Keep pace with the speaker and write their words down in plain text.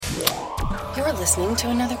You're listening to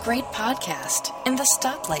another great podcast in the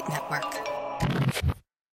Stoplight Network.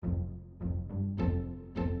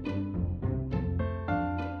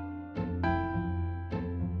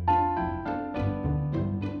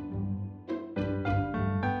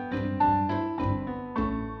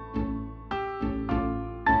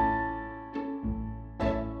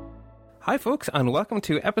 Hi folks, and welcome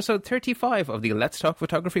to episode 35 of the Let's Talk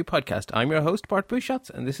Photography podcast. I'm your host, Bart Busschots,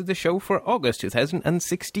 and this is the show for August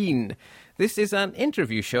 2016. This is an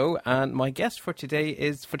interview show, and my guest for today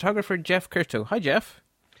is photographer Jeff Curto. Hi, Jeff.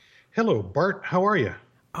 Hello, Bart. How are you?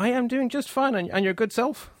 I am doing just fine, and your good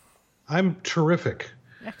self? I'm terrific.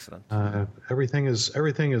 Excellent. Everything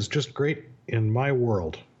is just great in my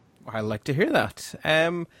world. I like to hear that.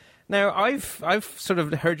 Now, I've sort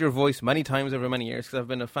of heard your voice many times over many years because I've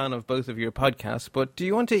been a fan of both of your podcasts, but do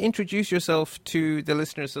you want to introduce yourself to the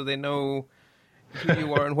listeners so they know who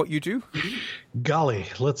you are and what you do? Golly,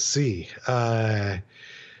 let's see.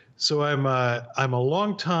 So I'm a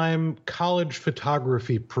longtime college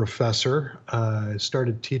photography professor. I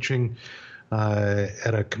started teaching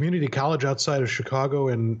at a community college outside of Chicago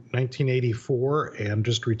in 1984 and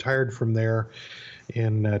just retired from there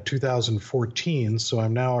in 2014. So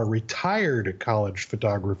I'm now a retired college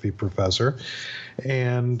photography professor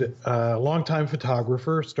and a longtime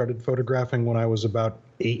photographer. Started photographing when I was about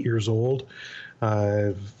 8 years old.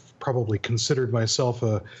 Probably considered myself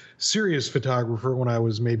a serious photographer when I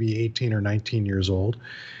was maybe 18 or 19 years old,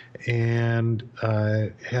 and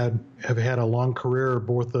have had a long career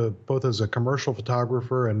both as a commercial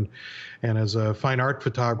photographer and as a fine art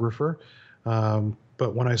photographer.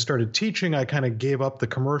 But when I started teaching, I kind of gave up the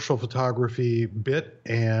commercial photography bit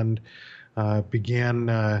and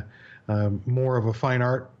began more of a fine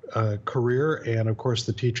art career. And of course,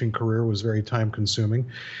 the teaching career was very time consuming.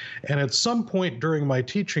 And at some point during my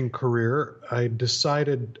teaching career, I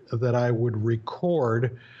decided that I would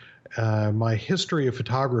record my history of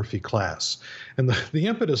photography class. And the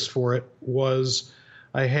impetus for it was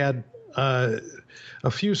I had a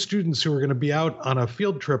few students who were going to be out on a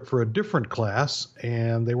field trip for a different class,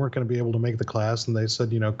 and they weren't going to be able to make the class. And they said,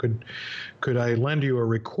 could I lend you a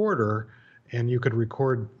recorder and you could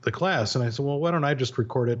record the class? And I said, well, why don't I just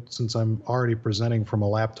record it since I'm already presenting from a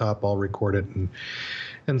laptop? I'll record it.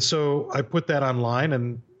 And so I put that online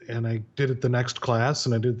and I did it the next class,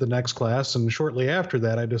 and I did the next class. And shortly after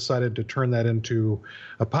that, I decided to turn that into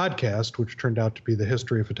a podcast, which turned out to be the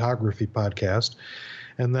History of Photography podcast.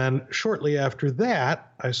 And then shortly after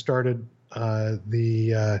that, I started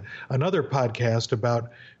another podcast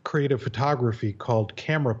about creative photography called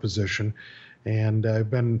Camera Position. And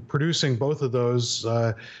I've been producing both of those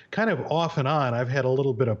kind of off and on. I've had a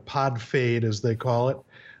little bit of pod fade, as they call it,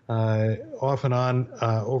 off and on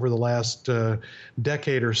over the last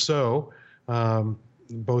decade or so,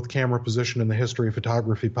 both Camera Position and the History of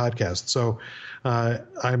Photography podcast. So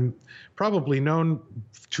I'm probably known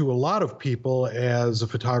to a lot of people as a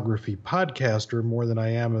photography podcaster more than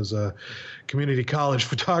I am as a community college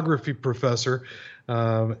photography professor.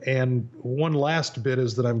 And one last bit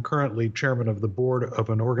is that I'm currently chairman of the board of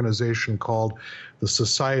an organization called the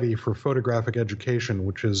Society for Photographic Education,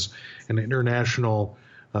 which is an international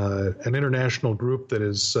group that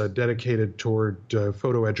is dedicated toward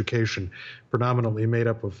photo education, predominantly made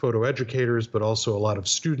up of photo educators, but also a lot of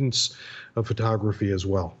students of photography as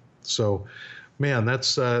well. So, man,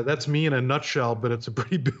 that's me in a nutshell, but it's a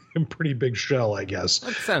pretty big shell, I guess.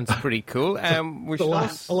 That sounds pretty cool. A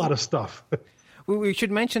lot of stuff. We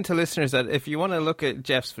should mention to listeners that if you want to look at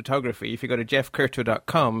Jeff's photography, if you go to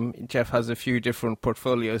jeffcurto.com, Jeff has a few different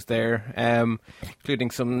portfolios there,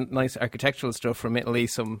 including some nice architectural stuff from Italy,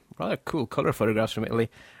 some rather cool color photographs from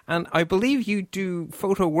Italy. And I believe you do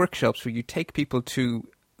photo workshops where you take people to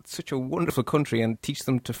such a wonderful country and teach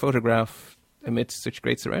them to photograph amidst such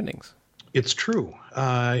great surroundings. It's true.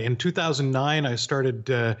 In 2009, I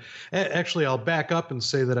started, actually, I'll back up and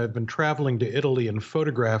say that I've been traveling to Italy and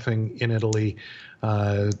photographing in Italy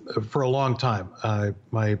for a long time.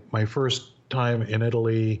 My first time in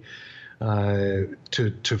Italy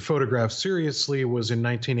to photograph seriously was in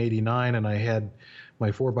 1989, and I had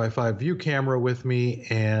my 4x5 view camera with me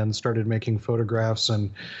and started making photographs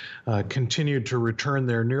and continued to return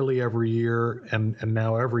there nearly every year and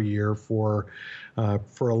now every year for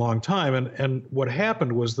a long time. And what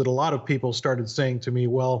happened was that a lot of people started saying to me,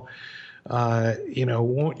 well,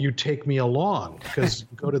 won't you take me along? Because you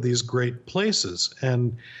go to these great places.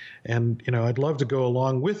 And I'd love to go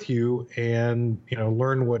along with you and,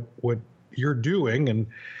 learn what you're doing.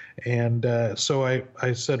 And so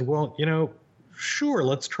I said, well, sure,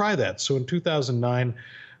 let's try that. So in 2009,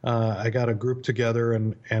 I got a group together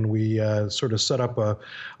and we sort of set up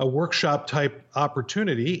a workshop type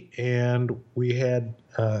opportunity, and we had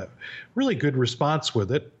really good response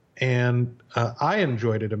with it. And I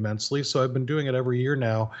enjoyed it immensely, so I've been doing it every year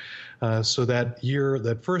now. So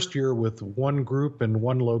that first year with one group and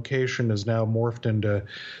one location is now morphed into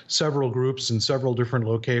several groups in several different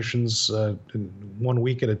locations, 1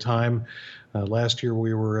 week at a time. Last year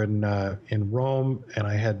we were in Rome, and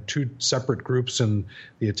I had 2 separate groups in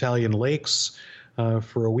the Italian lakes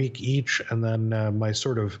for a week each, and then my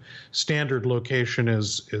sort of standard location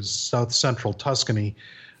is South Central Tuscany,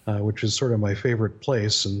 which is sort of my favorite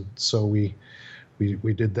place, and so we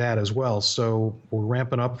did that as well. So we're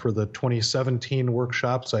ramping up for the 2017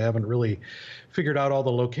 workshops. I haven't really figured out all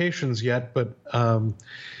the locations yet, but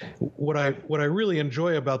what I really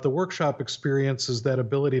enjoy about the workshop experience is that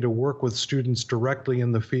ability to work with students directly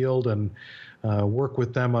in the field and work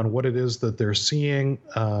with them on what it is that they're seeing.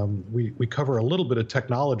 We cover a little bit of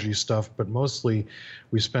technology stuff, but mostly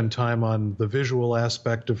we spend time on the visual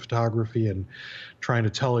aspect of photography and trying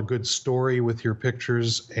to tell a good story with your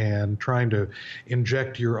pictures and trying to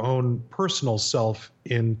inject your own personal self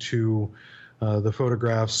into the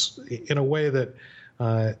photographs in a way that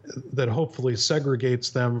hopefully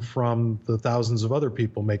segregates them from the thousands of other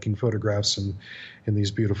people making photographs in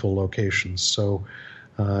these beautiful locations. So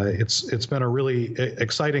it's been a really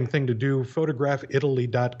exciting thing to do.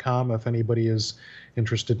 PhotographItaly.com if anybody is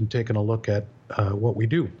interested in taking a look at what we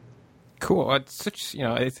do. Cool. It's such,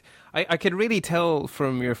 I could really tell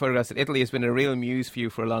from your photographs that Italy has been a real muse for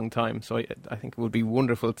you for a long time. So I think it would be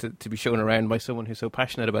wonderful to be shown around by someone who's so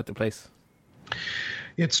passionate about the place.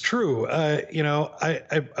 It's true. I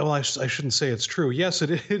shouldn't say it's true. Yes,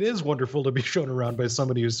 it is wonderful to be shown around by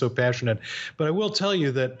somebody who's so passionate. But I will tell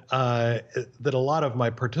you that that a lot of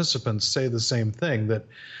my participants say the same thing, that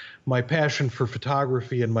my passion for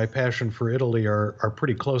photography and my passion for Italy are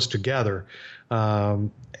pretty close together.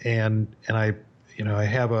 And I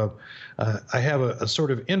have a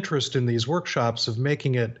sort of interest in these workshops of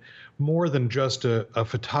making it more than just a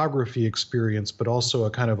photography experience, but also a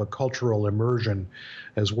kind of a cultural immersion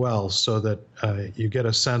as well, so that you get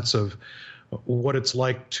a sense of what it's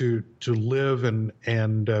like to live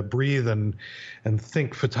and breathe and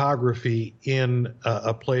think photography in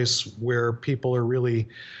a place where people are really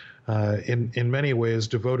in many ways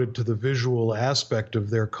devoted to the visual aspect of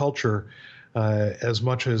their culture as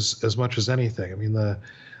much as anything. I mean,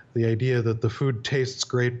 the idea that the food tastes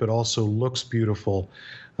great but also looks beautiful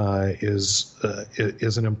is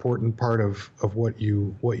an important part of what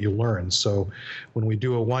you learn. So when we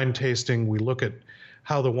do a wine tasting, we look at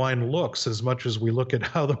how the wine looks as much as we look at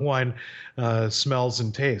how the wine smells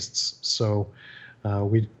and tastes. So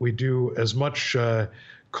we do as much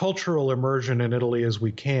cultural immersion in Italy as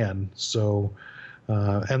we can. So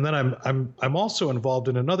and then I'm also involved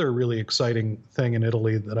in another really exciting thing in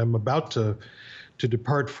Italy that I'm about to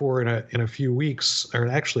depart for in a few weeks, or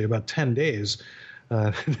actually about 10 days.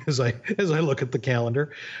 As I look at the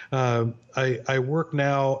calendar, I work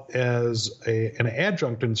now as an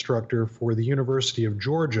adjunct instructor for the University of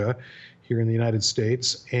Georgia here in the United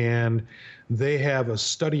States, and they have a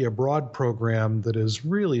study abroad program that is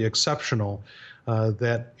really exceptional.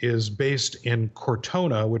 That is based in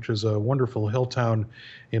Cortona, which is a wonderful hill town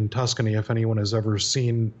in Tuscany. If anyone has ever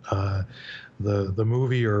seen the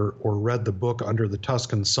movie or read the book Under the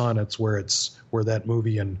Tuscan Sun, it's where that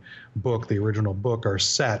movie and book, the original book, are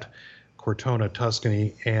set, Cortona,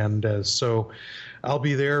 Tuscany. And so I'll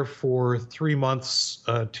be there for 3 months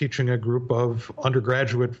teaching a group of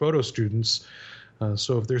undergraduate photo students.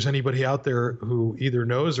 So if there's anybody out there who either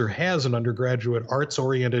knows or has an undergraduate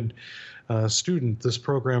arts-oriented student, this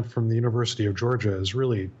program from the University of Georgia is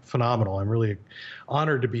really phenomenal. I'm really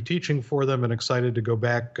honored to be teaching for them and excited to go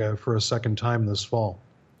back for a second time this fall.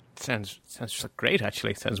 Sounds great,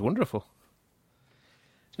 actually. Sounds wonderful.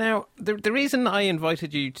 Now, the reason I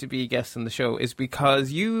invited you to be a guest on the show is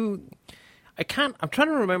because I'm trying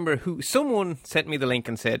to remember someone sent me the link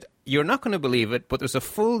and said, you're not going to believe it, but there's a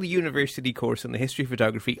full university course on the history of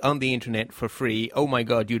photography on the internet for free. Oh my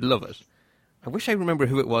God, you'd love it. I wish I remember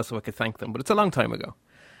who it was so I could thank them, but it's a long time ago.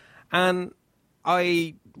 And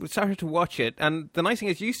I started to watch it, and the nice thing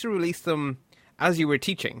is you used to release them as you were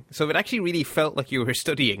teaching. So it actually really felt like you were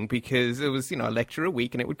studying, because it was, a lecture a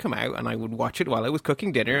week, and it would come out, and I would watch it while I was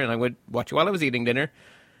cooking dinner, and I would watch it while I was eating dinner.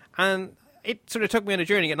 And it sort of took me on a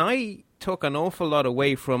journey, and I took an awful lot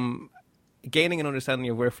away from gaining an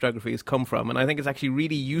understanding of where photography has come from. And I think it's actually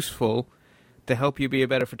really useful to help you be a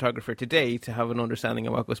better photographer today, to have an understanding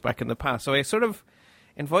of what goes back in the past. So I sort of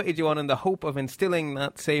invited you on in the hope of instilling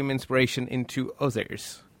that same inspiration into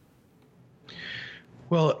others.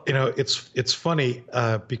 Well, it's funny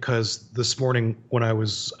because this morning when I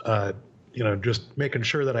was just making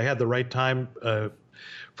sure that I had the right time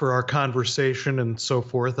for our conversation and so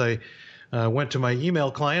forth, I went to my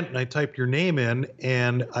email client and I typed your name in,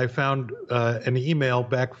 and I found an email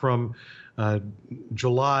back from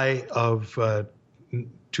July of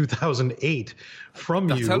 2008 from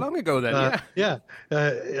you. That's how long ago then?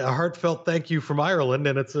 A heartfelt thank you from Ireland,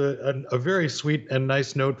 and it's a very sweet and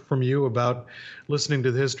nice note from you about listening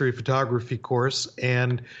to the History of Photography course.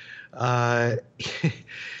 And I'll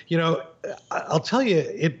tell you,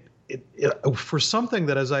 it for something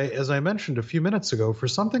that, as I mentioned a few minutes ago, for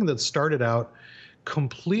something that started out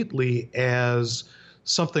completely as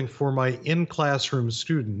something for my in-classroom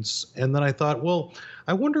students, and then I thought, well,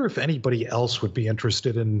 I wonder if anybody else would be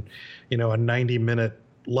interested in, a 90-minute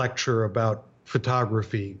lecture about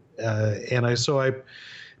photography.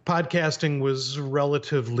 Podcasting was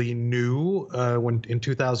relatively new in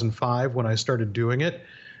 2005 when I started doing it.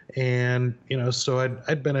 And, so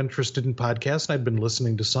I'd been interested in podcasts, and I'd been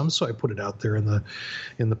listening to some, so I put it out there in the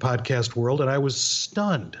podcast world, and I was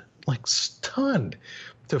stunned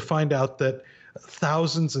to find out that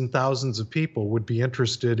thousands and thousands of people would be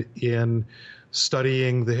interested in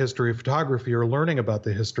studying the history of photography or learning about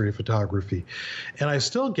the history of photography. And I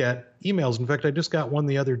still get emails. In fact, I just got one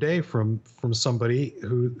the other day from somebody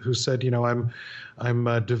who said,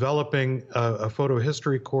 I'm developing a photo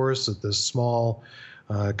history course at this small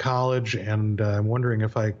college, and I'm wondering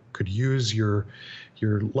if I could use your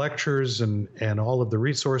lectures and all of the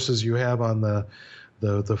resources you have on the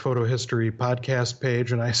Photo History podcast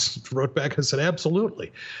page. And I wrote back and said,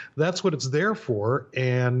 absolutely. That's what it's there for.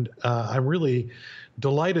 And I'm really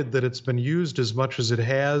delighted that it's been used as much as it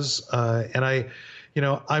has. And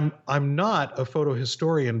I'm not a photo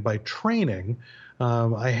historian by training.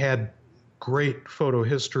 I had great photo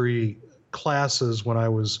history classes when I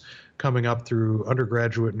was coming up through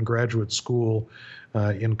undergraduate and graduate school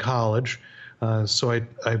in college. So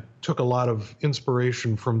I took a lot of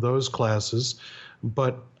inspiration from those classes.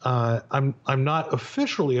 But I'm not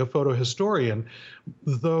officially a photo historian,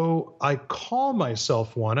 though I call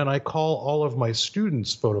myself one, and I call all of my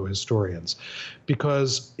students photo historians,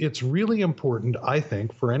 because it's really important, I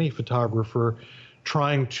think, for any photographer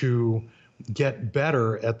trying to get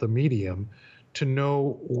better at the medium to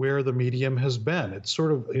know where the medium has been. It's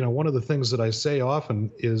sort of, one of the things that I say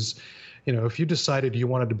often is, if you decided you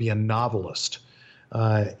wanted to be a novelist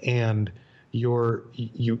and you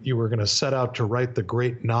were going to set out to write the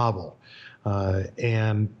great novel,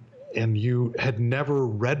 and you had never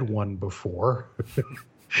read one before,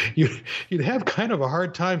 you'd have kind of a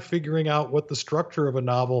hard time figuring out what the structure of a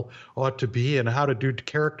novel ought to be, and how to do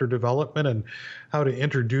character development, and how to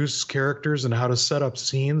introduce characters, and how to set up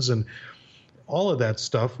scenes, and all of that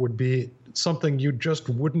stuff would be something you just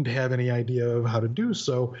wouldn't have any idea of how to do.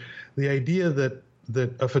 So the idea that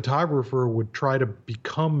a photographer would try to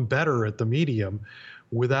become better at the medium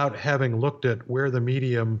without having looked at where the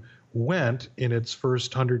medium went in its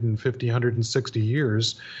first 150, 160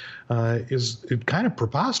 years is kind of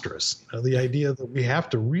preposterous. The idea that we have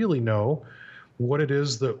to really know what it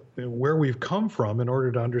is where we've come from in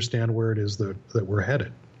order to understand where it is that we're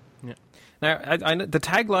headed. Yeah. Now, I know the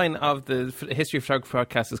tagline of the History of Photography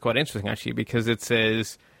podcast is quite interesting, actually, because it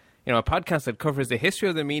says, a podcast that covers the history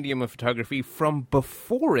of the medium of photography from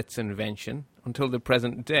before its invention until the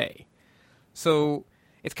present day. So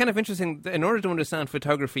it's kind of interesting. In order to understand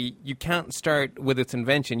photography, you can't start with its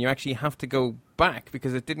invention. You actually have to go back,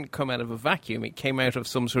 because it didn't come out of a vacuum. It came out of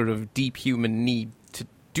some sort of deep human need to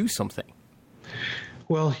do something.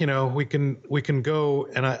 Well, we can go,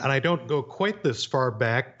 and I don't go quite this far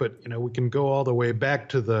back, but we can go all the way back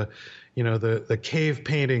to the cave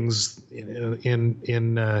paintings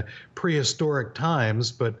in prehistoric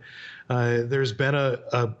times. But there's been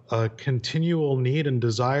a continual need and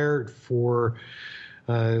desire for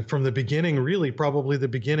from the beginning, really probably the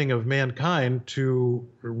beginning of mankind, to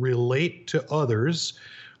relate to others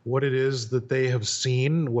what it is that they have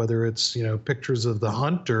seen, whether it's pictures of the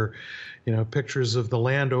hunt, or pictures of the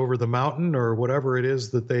land over the mountain, or whatever it is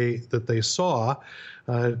that they saw,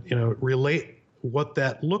 relate what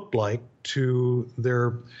that looked like to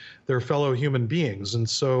their fellow human beings. And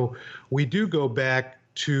so we do go back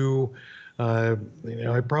to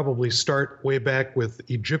I probably start way back with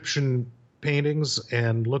Egyptian paintings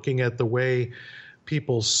and looking at the way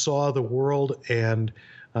people saw the world, and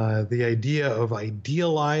the idea of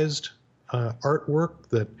idealized artwork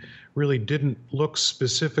that really didn't look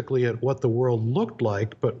specifically at what the world looked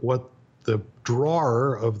like, but what the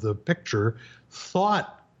drawer of the picture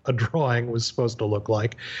thought a drawing was supposed to look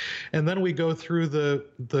like. And then we go through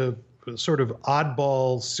the sort of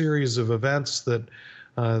oddball series of events that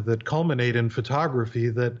culminate in photography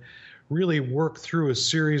that really work through a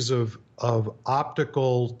series of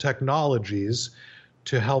optical technologies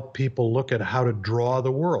to help people look at how to draw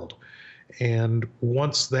the world. And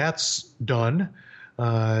once that's done,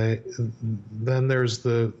 then there's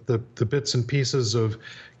the bits and pieces of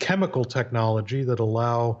chemical technology that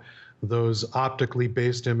allow those optically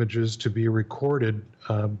based images to be recorded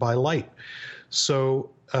by light. So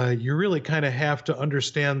you really kind of have to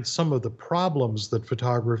understand some of the problems that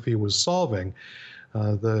photography was solving.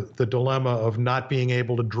 The dilemma of not being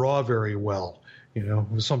able to draw very well,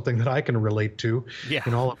 was something that I can relate to. Yeah.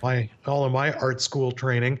 In all of my art school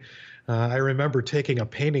training. I remember taking a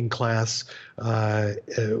painting class, and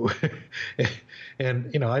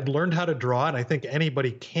I'd learned how to draw, and I think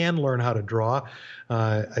anybody can learn how to draw.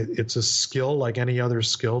 It's a skill like any other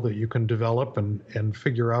skill that you can develop and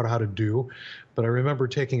figure out how to do. But I remember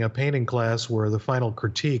taking a painting class where the final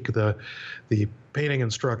critique, the painting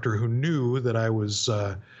instructor who knew that I was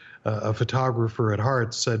a photographer at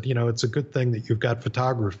heart said, it's a good thing that you've got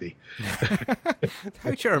photography.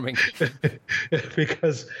 How charming.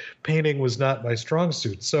 Because painting was not my strong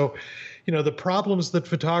suit. So, the problems that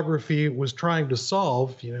photography was trying to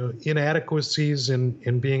solve, inadequacies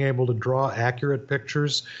in being able to draw accurate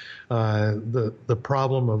pictures, the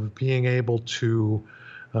problem of being able to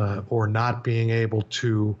or not being able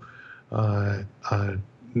to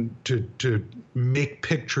make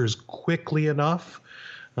pictures quickly enough.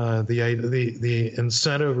 The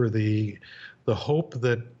incentive or the hope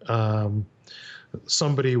that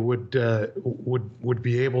somebody would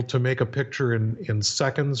be able to make a picture in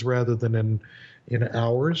seconds rather than in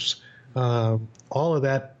hours. All of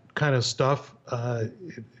that kind of stuff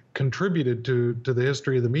contributed to the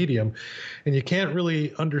history of the medium, and you can't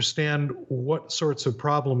really understand what sorts of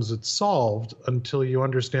problems it solved until you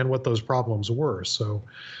understand what those problems were. So,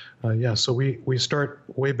 so we start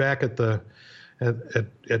way back at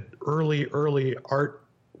early art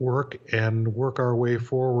work and work our way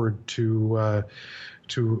forward to a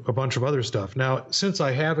bunch of other stuff. Now, since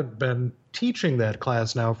I haven't been teaching that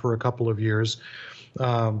class now for a couple of years,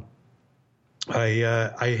 I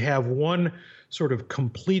have one sort of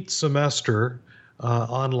complete semester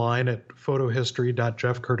online at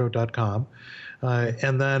photohistory.jeffcurto.com,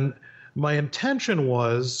 and then my intention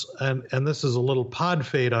was, and this is a little pod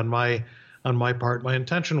fade on my part, my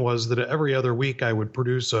intention was that every other week I would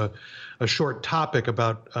produce a short topic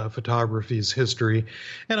about photography's history.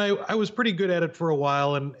 And I was pretty good at it for a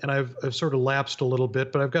while, and I've sort of lapsed a little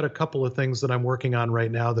bit, but I've got a couple of things that I'm working on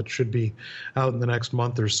right now that should be out in the next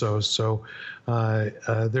month or so. So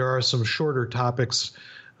there are some shorter topics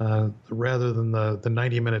rather than the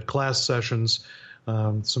 90-minute class sessions,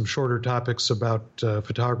 some shorter topics about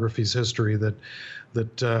photography's history that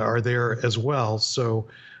are there as well. So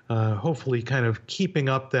hopefully kind of keeping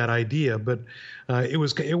up that idea. But it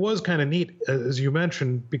was kind of neat, as you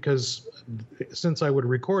mentioned, because since I would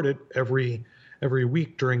record it every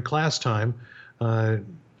week during class time, every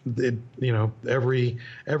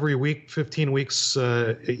week, 15 weeks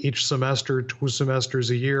each semester, 2 semesters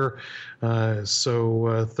a year,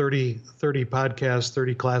 so 30 podcasts,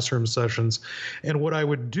 30 classroom sessions. And what I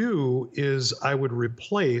would do is I would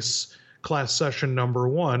replace class session number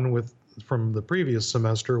 1 from the previous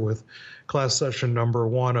semester with class session number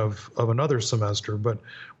 1 of another semester. But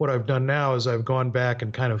what I've done now is I've gone back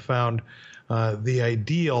and kind of found the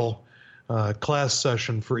ideal class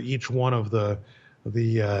session for each one of the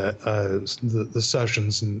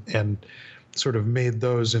sessions and sort of made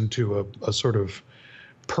those into a sort of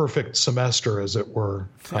perfect semester, as it were.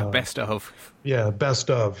 Best of. Yeah,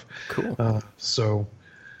 best of. Cool. So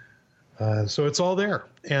it's all there,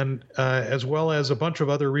 and as well as a bunch of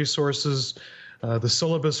other resources. The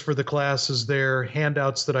syllabus for the class is there.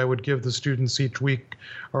 Handouts that I would give the students each week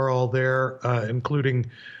are all there, including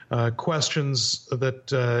questions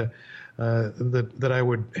that I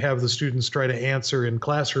would have the students try to answer in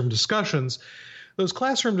classroom discussions. Those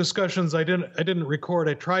classroom discussions I didn't record.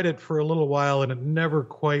 I tried it for a little while, and it never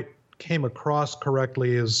quite came across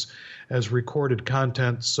correctly as recorded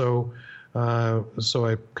content. So I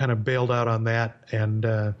kind of bailed out on that,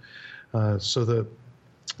 and so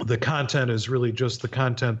the content is really just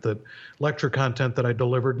the lecture content that I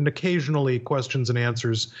delivered, and occasionally questions and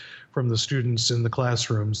answers from the students in the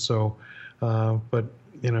classroom. So, but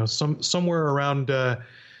somewhere around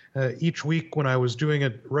each week when I was doing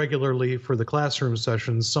it regularly for the classroom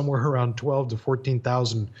sessions, somewhere around 12 to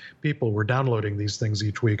 14,000 people were downloading these things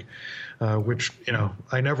each week, which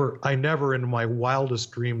I never in my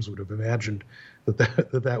wildest dreams would have imagined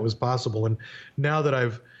that was possible. And now that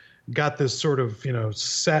I've got this sort of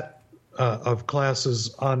set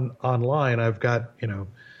classes online. I've got,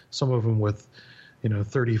 some of them with,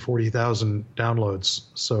 30, 40,000 downloads.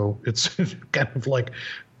 So it's kind of like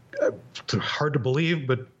hard to believe,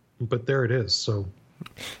 but there it is. So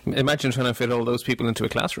imagine trying to fit all those people into a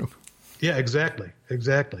classroom. Yeah, exactly.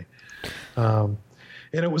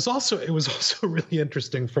 And it was also really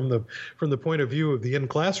interesting from the point of view of the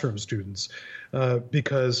in-classroom students,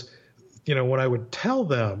 because when I would tell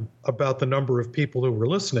them about the number of people who were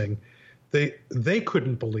listening, they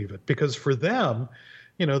couldn't believe it, because for them,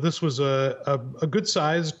 this was a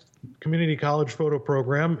good-sized community college photo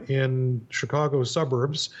program in Chicago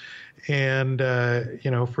suburbs, and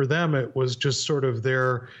for them it was just sort of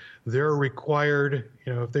their required,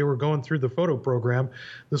 if they were going through the photo program,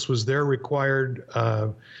 this was their required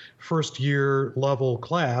first year level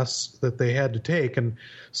class that they had to take. And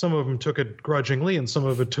some of them took it grudgingly, and some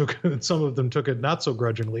of them took it not so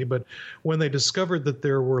grudgingly. But when they discovered that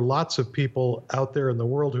there were lots of people out there in the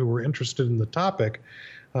world who were interested in the topic,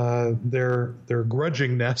 their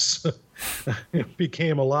grudgingness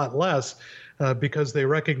became a lot less, because they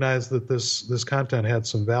recognized that this content had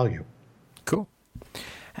some value. Cool.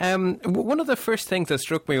 One of the first things that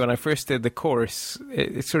struck me when I first did the course,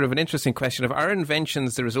 it's sort of an interesting question of, are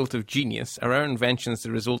inventions the result of genius? Are our inventions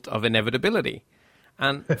the result of inevitability?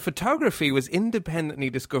 And photography was independently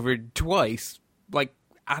discovered twice, like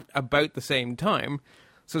at about the same time.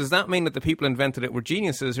 So does that mean that the people who invented it were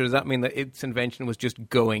geniuses, or does that mean that its invention was just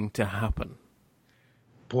going to happen?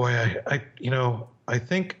 Boy, I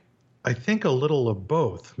think a little of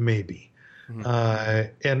both, maybe.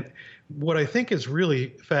 Mm-hmm. And what I think is really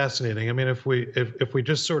fascinating, I mean, if we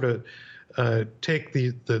just sort of take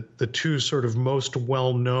the two sort of most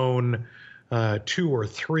well-known, two or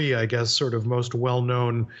three, I guess, sort of most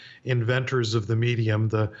well-known inventors of the medium,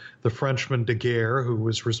 the Frenchman Daguerre, who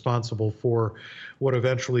was responsible for what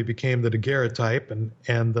eventually became the daguerreotype,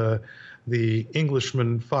 and the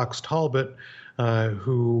Englishman Fox Talbot,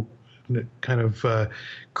 who kind of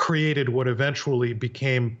created what eventually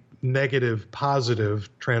became negative positive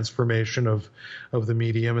transformation of the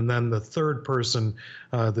medium. And then the third person,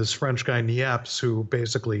 this French guy Niepce, who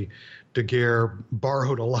basically Daguerre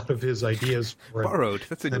borrowed a lot of his ideas for. Borrowed?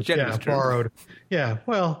 That's a generous term. Borrowed. Yeah,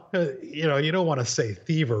 well, you don't want to say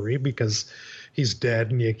thievery because he's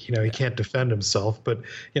dead and he can't defend himself, but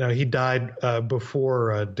he died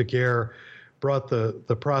before Daguerre brought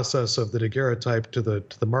the process of the daguerreotype to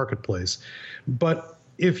the marketplace. But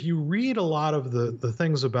if you read a lot of the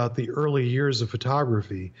things about the early years of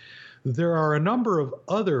photography, there are a number of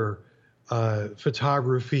other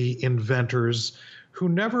photography inventors who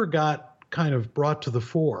never got kind of brought to the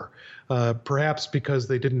fore, perhaps because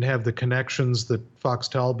they didn't have the connections that Fox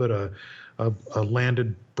Talbot, a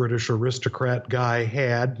landed British aristocrat guy,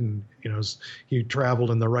 had, and he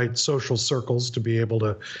traveled in the right social circles to be able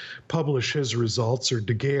to publish his results, or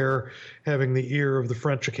Daguerre having the ear of the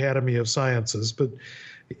French Academy of Sciences. But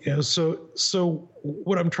so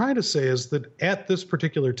what I'm trying to say is that at this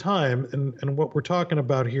particular time, and what we're talking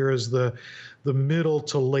about here is the middle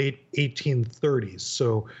to late 1830s.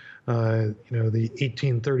 So the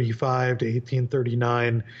 1835 to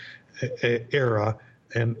 1839 era.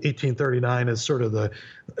 And 1839 is sort of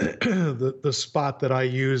the spot that I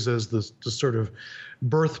use as the sort of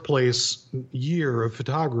birthplace year of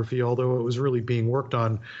photography, although it was really being worked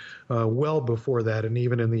on well before that, and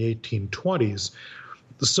even in the 1820s.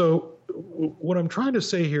 So what I'm trying to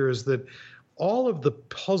say here is that all of the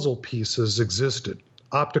puzzle pieces existed.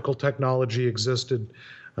 Optical technology existed.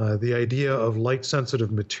 The idea of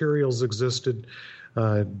light-sensitive materials existed.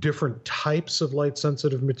 Different types of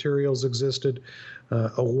light-sensitive materials existed.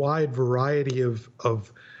 A wide variety of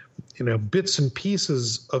bits and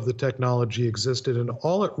pieces of the technology existed, and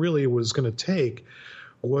all it really was going to take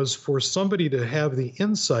was for somebody to have the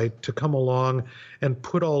insight to come along and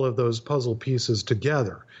put all of those puzzle pieces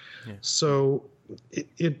together. Yeah. So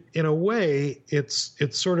it in a way, it's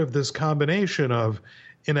sort of this combination of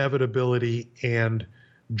inevitability and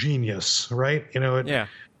genius, right? It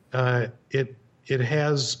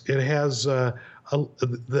has the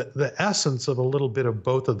essence of a little bit of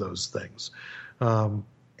both of those things.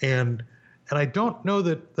 And I don't know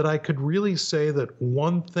that I could really say that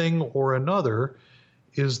one thing or another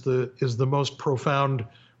is the most profound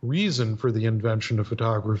reason for the invention of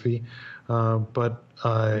photography, but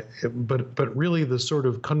really the sort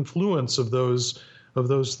of confluence of those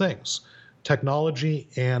things, technology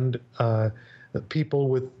and people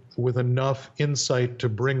with enough insight to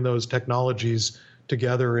bring those technologies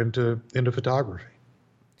together into photography.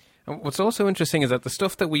 And what's also interesting is that the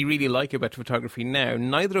stuff that we really like about photography now,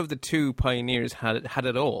 neither of the two pioneers had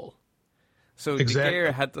it all. So Exactly.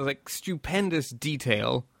 Daguerre had the, stupendous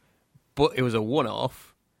detail, but it was a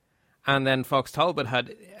one-off. And then Fox Talbot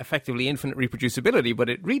had effectively infinite reproducibility, but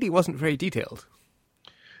it really wasn't very detailed.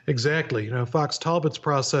 Exactly. Fox Talbot's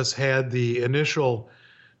process had the initial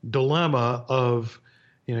dilemma of,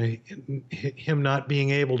 him not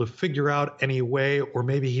being able to figure out any way, or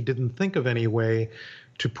maybe he didn't think of any way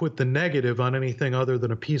to put the negative on anything other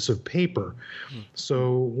than a piece of paper.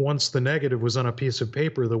 So once the negative was on a piece of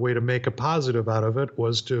paper, the way to make a positive out of it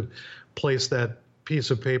was to place that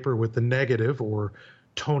piece of paper with the negative or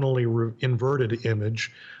tonally inverted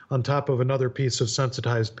image on top of another piece of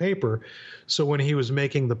sensitized paper. So when he was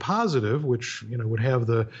making the positive, which would have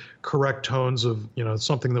the correct tones of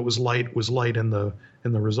something that was light in the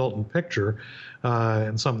resultant picture,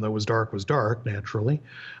 and something that was dark naturally,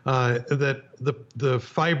 that the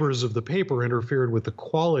fibers of the paper interfered with the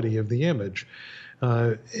quality of the image,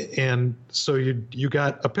 and so you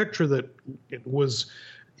got a picture that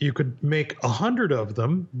you could make 100 of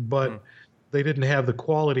them, but they didn't have the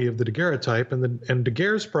quality of the daguerreotype, and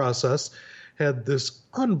Daguerre's process had this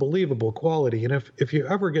unbelievable quality. And if you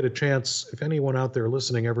ever get a chance, if anyone out there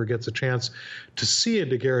listening ever gets a chance to see a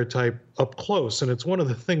daguerreotype up close, and it's one of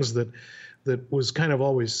the things that was kind of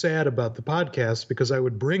always sad about the podcast, because I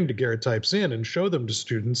would bring daguerreotypes in and show them to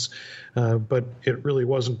students, but it really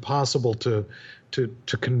wasn't possible to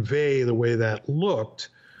convey the way that looked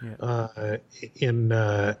in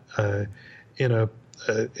a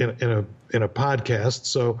podcast.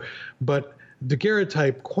 So, but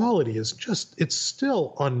daguerreotype quality is it's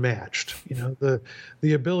still unmatched.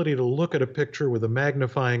 The ability to look at a picture with a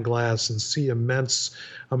magnifying glass and see immense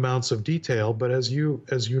amounts of detail. But as you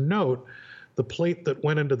note, the plate that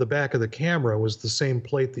went into the back of the camera was the same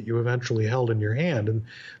plate that you eventually held in your hand, and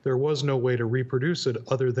there was no way to reproduce it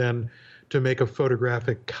other than to make a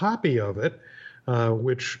photographic copy of it,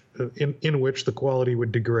 in which the quality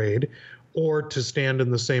would degrade, or to stand in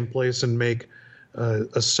the same place and make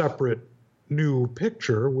a separate new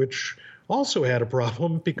picture, which also had a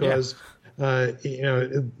problem because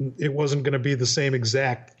it wasn't going to be the same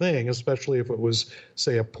exact thing, especially if it was,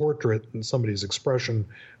 say, a portrait and somebody's expression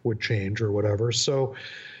would change or whatever. So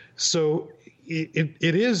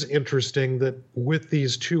it is interesting that with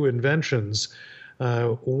these two inventions,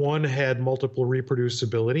 one had multiple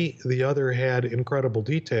reproducibility, the other had incredible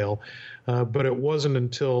detail, but it wasn't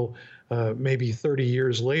until maybe 30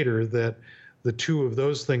 years later that the two of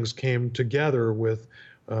those things came together with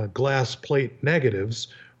glass plate negatives,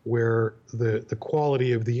 where the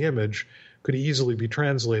quality of the image could easily be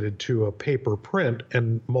translated to a paper print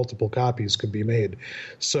and multiple copies could be made.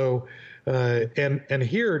 So, and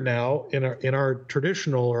here now in our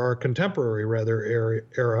traditional, or our contemporary rather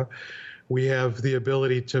era, we have the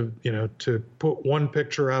ability to put one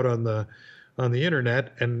picture out on the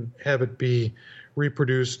internet and have it be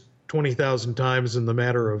reproduced 20,000 times in the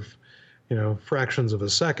matter of fractions of a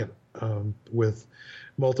second, with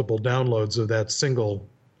multiple downloads of that single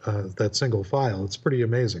file. It's pretty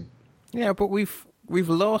amazing. Yeah, but we've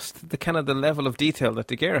lost the level of detail that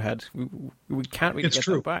Daguerre had. We can't really get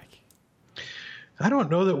that back. I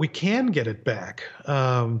don't know that we can get it back.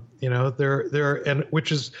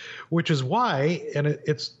 Which is why, and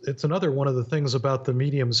it's another one of the things about the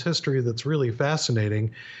medium's history that's really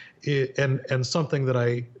fascinating, and something that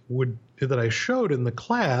I showed in the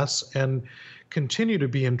class and continue to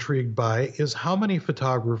be intrigued by, is how many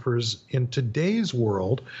photographers in today's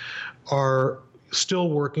world are still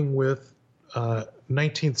working with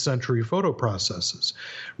 19th century photo processes,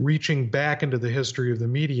 reaching back into the history of the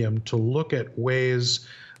medium to look at ways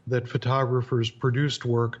that photographers produced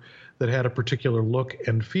work that had a particular look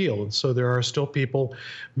and feel. And so there are still people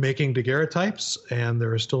making daguerreotypes, and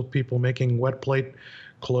there are still people making wet plate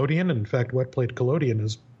collodion. In fact, wet plate collodion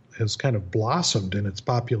has kind of blossomed in its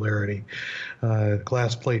popularity,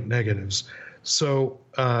 glass plate negatives. So,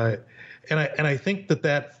 and I think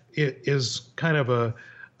that is kind of a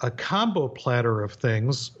combo platter of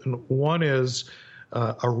things. And one is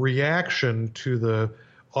a reaction to the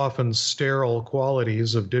often sterile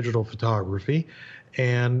qualities of digital photography,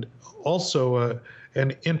 and also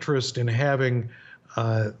an interest in having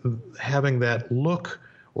that look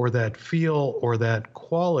or that feel or that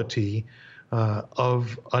quality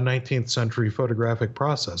of a 19th century photographic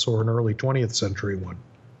process, or an early 20th century one.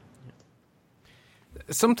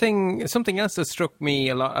 Something else that struck me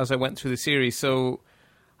a lot as I went through the series. So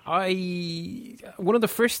one of the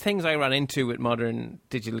first things I ran into with modern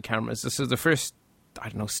digital cameras, this is the first,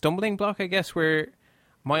 stumbling block, I guess, where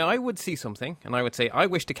my eye would see something and I would say, I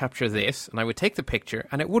wish to capture this, and I would take the picture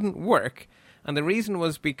and it wouldn't work. And the reason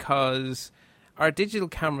was because our digital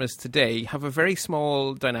cameras today have a very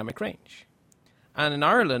small dynamic range. And in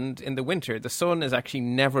Ireland, in the winter, the sun is actually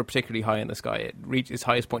never particularly high in the sky. It reaches its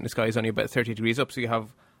highest point in the sky is only about 30 degrees up, so you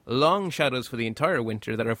have long shadows for the entire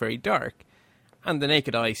winter that are very dark. And the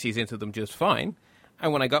naked eye sees into them just fine.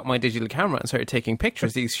 And when I got my digital camera and started taking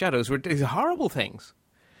pictures, these shadows were these horrible things.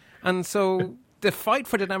 And so the fight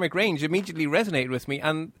for dynamic range immediately resonated with me.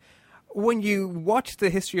 And when you watch the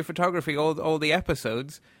history of photography, all the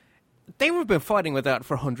episodes, they have been fighting with that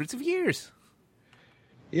for hundreds of years.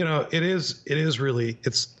 You know, it is really,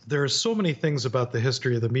 there are so many things about the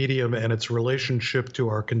history of the medium and its relationship to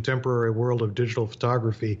our contemporary world of digital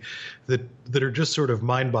photography that are just sort of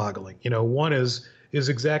mind-boggling. You know, one is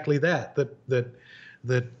exactly that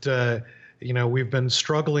you know, we've been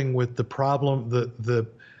struggling with the problem, the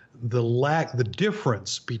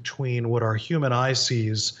difference between what our human eye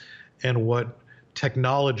sees and what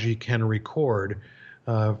technology can record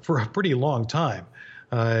for a pretty long time,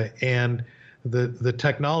 and the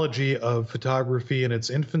technology of photography in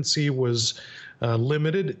its infancy was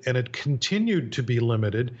limited, and it continued to be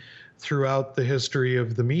limited throughout the history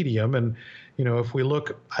of the medium. And, you know, if we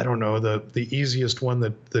look, I don't know, the easiest one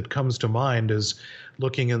that comes to mind is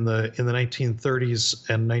looking in the 1930s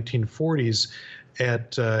and 1940s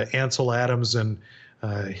at Ansel Adams and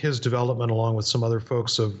his development, along with some other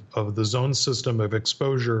folks, of the zone system of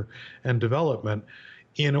exposure and development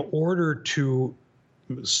in order to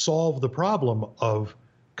solve the problem of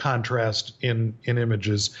contrast in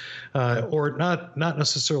images, or not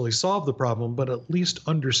necessarily solve the problem, but at least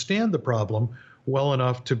understand the problem well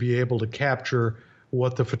enough to be able to capture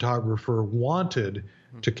what the photographer wanted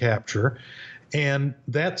to capture. And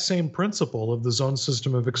that same principle of the zone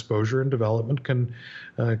system of exposure and development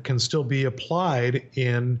can still be applied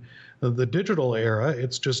in the digital era.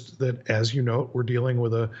 It's just that, as you note, we're dealing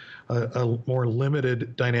with a more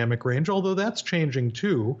limited dynamic range, although that's changing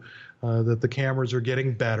too, that the cameras are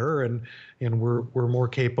getting better and we're more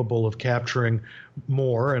capable of capturing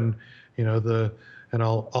more. And, you know, and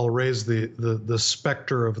I'll raise the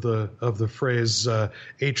specter of the phrase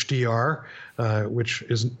HDR, which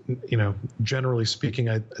is, you know, generally speaking,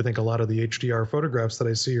 I think a lot of the HDR photographs that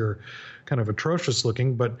I see are kind of atrocious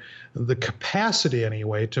looking, but the capacity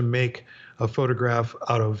anyway to make a photograph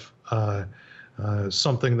out of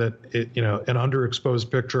something that, you know, an underexposed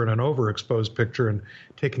picture and an overexposed picture, and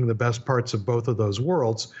taking the best parts of both of those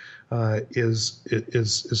worlds is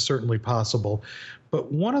certainly possible. But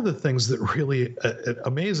one of the things that really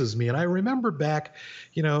amazes me, and I remember back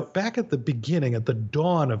at the beginning, at the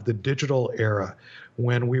dawn of the digital era,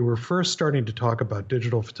 when we were first starting to talk about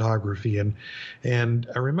digital photography, and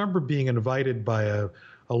I remember being invited by a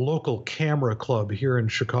local camera club here in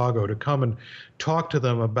Chicago to come and talk to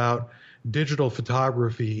them about digital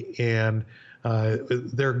photography. And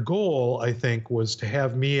their goal, I think, was to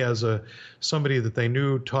have me as somebody that they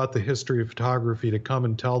knew taught the history of photography to come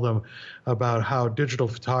and tell them about how digital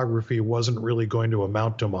photography wasn't really going to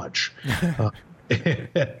amount to much.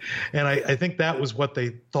 And I think that was what they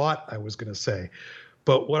thought I was going to say.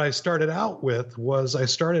 But what I started out with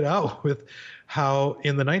how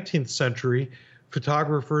in the 19th century,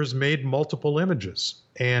 photographers made multiple images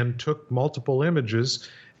and took multiple images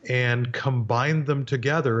and combined them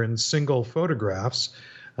together in single photographs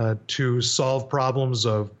to solve problems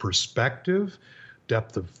of perspective,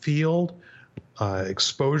 depth of field,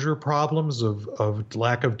 exposure problems of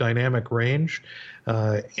lack of dynamic range,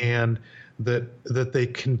 and that they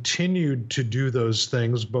continued to do those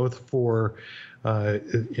things both for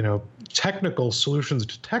technical solutions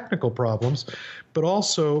to technical problems, but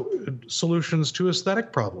also solutions to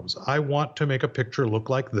aesthetic problems. I want to make a picture look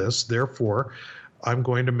like this, therefore I'm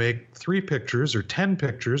going to make 3 pictures or 10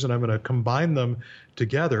 pictures, and I'm going to combine them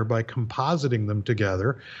together by compositing them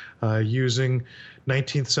together using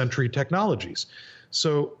 19th century technologies.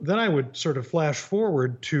 So then I would sort of flash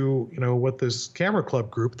forward to, what this camera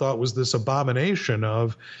club group thought was this abomination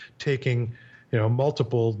of taking,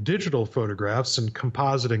 multiple digital photographs and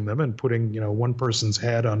compositing them and putting, one person's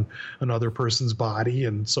head on another person's body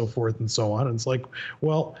and so forth and so on. And it's like,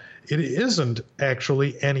 well, it isn't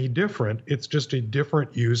actually any different. It's just a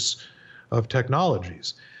different use of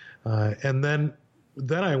technologies. And then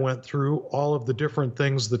I went through all of the different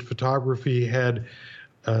things that photography had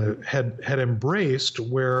embraced,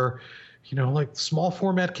 where, like small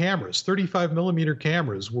format cameras, 35 millimeter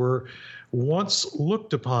cameras were once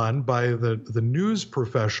looked upon by the news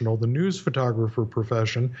professional, the news photographer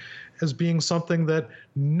profession, as being something that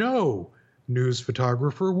no news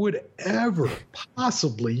photographer would ever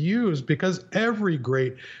possibly use, because every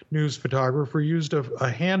great news photographer used a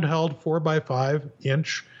handheld 4x5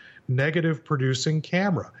 inch negative producing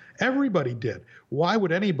camera. Everybody did. Why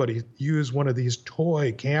would anybody use one of these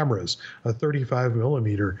toy cameras, a 35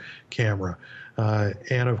 millimeter camera?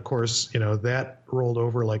 And of course, that rolled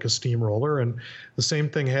over like a steamroller. And the same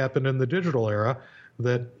thing happened in the digital era.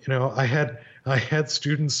 That I had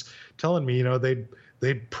students telling me, they'll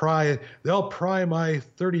pry my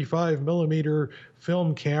 35 millimeter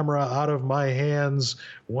film camera out of my hands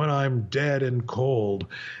when I'm dead and cold.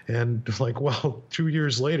 And like, well, 2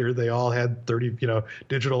 years later, they all had digital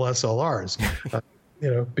SLRs,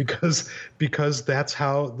 because that's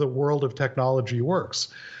how the world of technology works.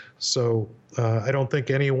 So I don't think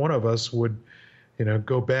any one of us would,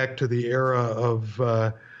 go back to the era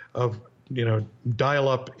of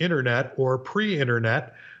dial-up internet or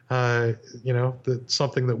pre-internet. That's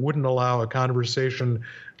something that wouldn't allow a conversation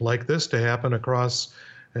like this to happen across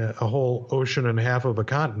a whole ocean and half of a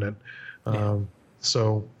continent.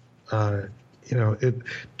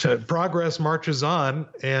 Progress marches on,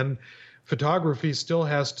 and photography still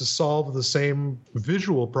has to solve the same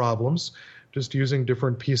visual problems, just using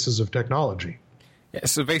different pieces of technology. Yeah,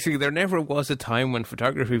 so basically there never was a time when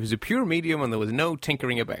photography was a pure medium and there was no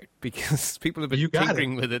tinkering about, because people have been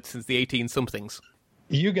tinkering with it since the 18-somethings.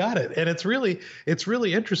 You got it. And it's really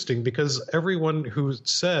interesting, because everyone who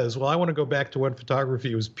says, well, I want to go back to when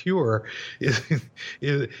photography was pure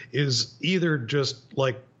is either just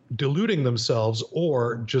like deluding themselves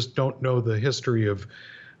or just don't know the history of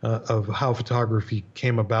how photography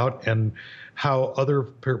came about and how other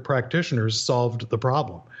practitioners solved the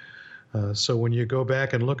problem. So when you go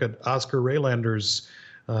back and look at Oscar Raylander's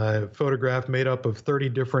photograph made up of 30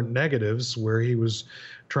 different negatives, where he was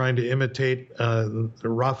trying to imitate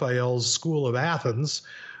Raphael's School of Athens,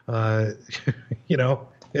 it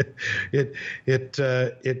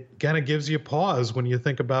kind of gives you pause when you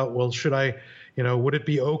think about, well, would it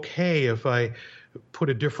be okay if I put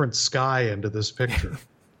a different sky into this picture?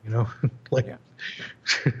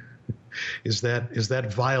 Is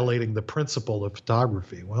that violating the principle of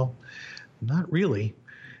photography? Well, not really.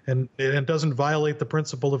 And it doesn't violate the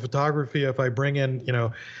principle of photography if I bring in,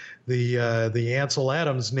 the Ansel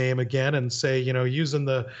Adams name again and say, using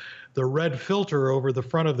the red filter over the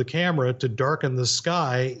front of the camera to darken the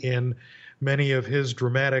sky in many of his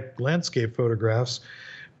dramatic landscape photographs.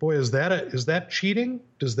 Boy, is that cheating?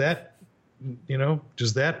 Does that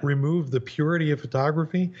remove the purity of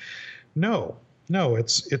photography? No,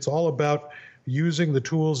 it's all about using the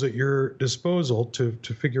tools at your disposal to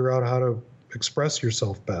figure out how to express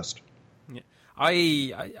yourself best. Yeah.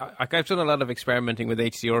 I've done a lot of experimenting with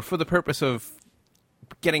HDR for the purpose of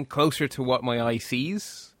getting closer to what my eye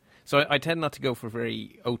sees. So I tend not to go for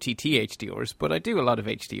very OTT HDRs, but I do a lot of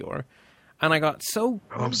HDR. And I got so...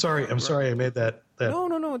 Oh, I'm sorry I made that...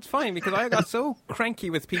 No, it's fine, because I got so cranky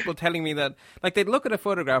with people telling me that, like, they'd look at a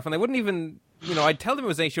photograph and they wouldn't even, I'd tell them it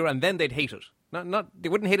was HDR and then they'd hate it. They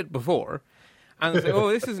wouldn't hate it before. And they'd say, oh,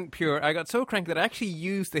 this isn't pure. I got so cranky that I actually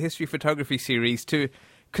used the History of Photography series to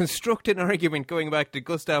construct an argument going back to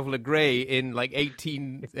Gustave Le Gray in,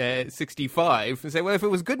 1865 and say, well, if it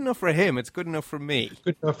was good enough for him, it's good enough for me.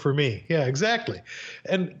 Good enough for me. Yeah, exactly.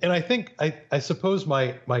 And I think, I suppose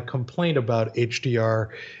my complaint about HDR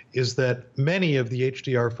is that many of the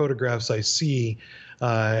HDR photographs I see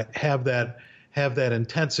have that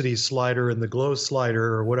intensity slider and the glow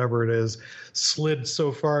slider or whatever it is slid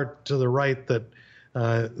so far to the right that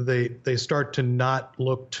they start to not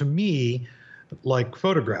look to me like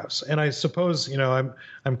photographs. And I suppose,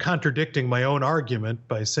 I'm contradicting my own argument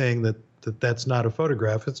by saying that's not a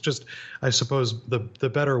photograph. It's just, I suppose the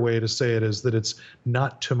better way to say it is that it's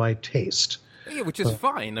not to my taste. Yeah, which is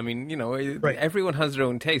fine. I mean, right. Everyone has their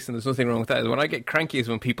own taste, and there's nothing wrong with that. When I get cranky is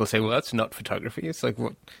when people say, well, that's not photography. It's like,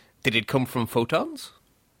 what? Did it come from photons?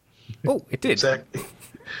 Oh, it did.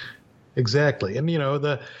 Exactly. And,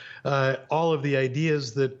 all of the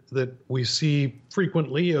ideas that we see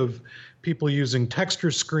frequently of people using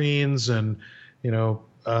texture screens and,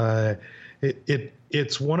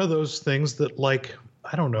 it's one of those things that,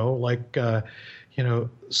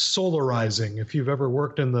 solarizing. If you've ever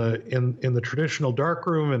worked in the traditional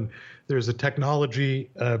darkroom and there's a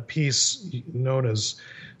technology piece known as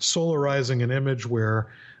solarizing an image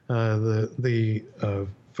where the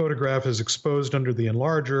photograph is exposed under the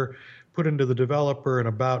enlarger, put into the developer, and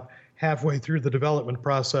about halfway through the development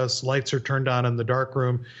process, lights are turned on in the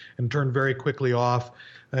darkroom and turned very quickly off,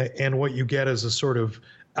 and what you get is a sort of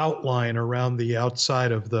outline around the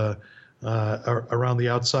outside of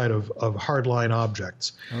hardline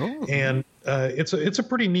objects. Oh. And it's a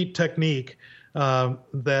pretty neat technique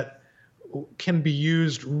that can be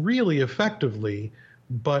used really effectively,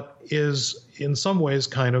 but is in some ways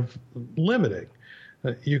kind of limiting.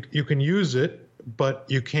 you can use it, but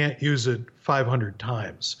you can't use it 500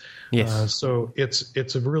 times. Yes. So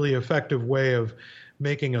it's a really effective way of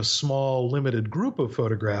making a small, limited group of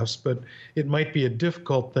photographs, but it might be a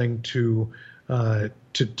difficult thing to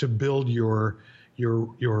build your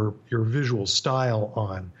visual style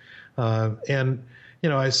on. And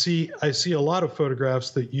I see a lot of photographs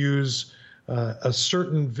that use a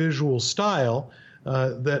certain visual style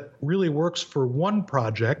that really works for one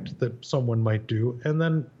project that someone might do, and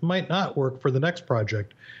then might not work for the next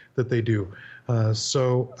project that they do.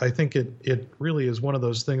 So I think it really is one of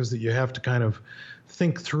those things that you have to kind of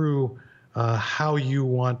think through how you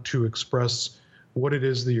want to express what it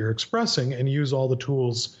is that you're expressing, and use all the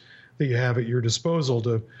tools that you have at your disposal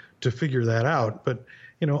to figure that out. But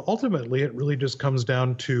ultimately, it really just comes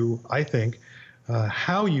down to, I think,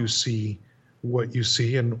 how you see what you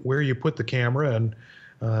see and where you put the camera, and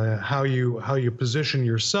how you position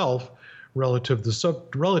yourself relative to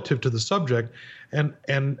the subject, and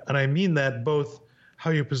I mean that both how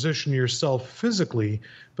you position yourself physically,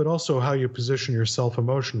 but also how you position yourself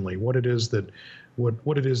emotionally. What it is that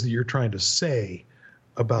you're trying to say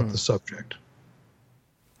about the subject.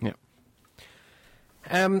 Yeah.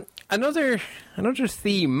 Another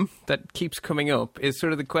theme that keeps coming up is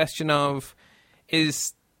sort of the question of,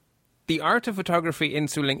 is the art of photography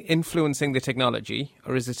influencing the technology,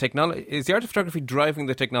 or is the art of photography driving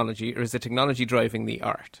the technology, or is the technology driving the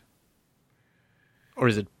art? Or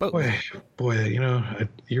is it both? Boy,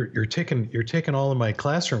 you're taking all of my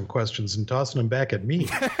classroom questions and tossing them back at me.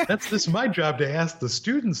 This is my job to ask the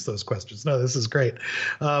students those questions. No, this is great.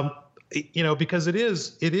 Because it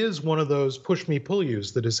is one of those push me, pull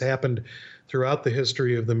yous that has happened throughout the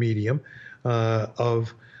history of the medium,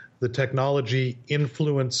 of the technology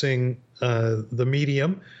influencing the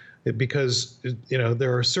medium, because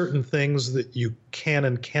there are certain things that you can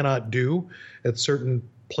and cannot do at certain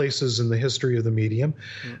places in the history of the medium.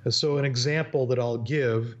 So an example that I'll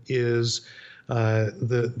give is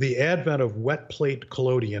the advent of wet plate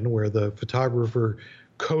collodion, where the photographer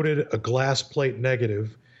coated a glass plate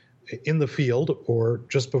negative in the field or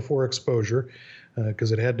just before exposure,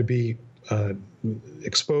 because it had to be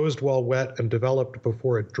exposed while wet and developed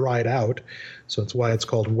before it dried out. So that's why it's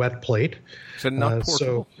called wet plate. So not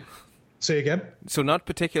portable. Say again? So not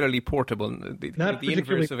particularly portable. The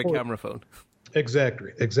inverse of a camera phone.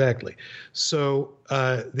 Exactly. So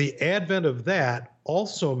the advent of that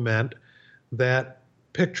also meant that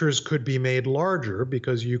pictures could be made larger,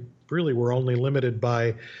 because you really were only limited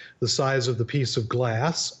by the size of the piece of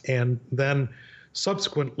glass, and then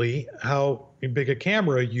subsequently how big a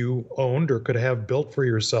camera you owned or could have built for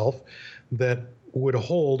yourself that would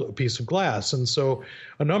hold a piece of glass. And so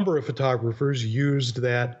a number of photographers used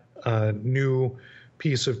that new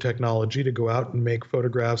piece of technology to go out and make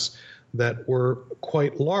photographs that were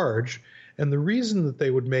quite large. And the reason that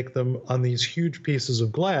they would make them on these huge pieces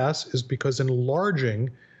of glass is because enlarging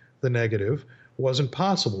the negative wasn't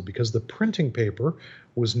possible, because the printing paper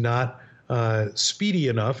was not speedy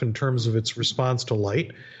enough in terms of its response to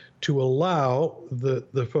light to allow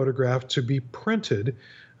the photograph to be printed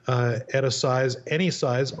at any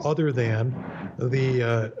size other than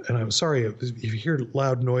and I'm sorry if you hear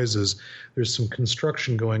loud noises, there's some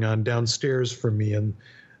construction going on downstairs from me in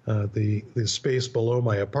the space below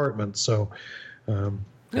my apartment. So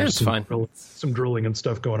it's fine. Some drilling and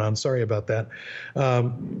stuff going on. Sorry about that.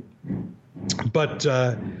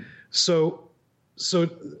 So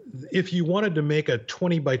if you wanted to make a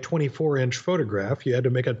 20 by 24 inch photograph, you had to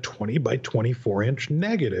make a 20 by 24 inch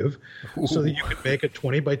negative. Ooh. So that you could make a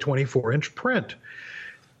 20 by 24 inch print.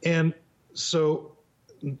 And so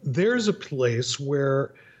there's a place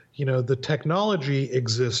where, the technology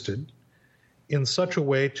existed in such a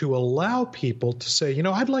way to allow people to say,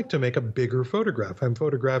 I'd like to make a bigger photograph. I'm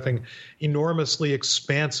photographing enormously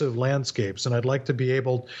expansive landscapes, and I'd like to be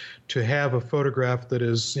able to have a photograph that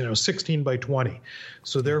is, 16 by 20.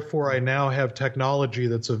 So therefore, I now have technology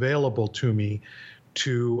that's available to me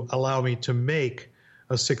to allow me to make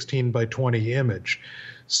a 16 by 20 image.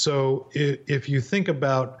 So if you think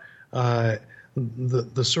about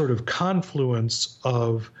the sort of confluence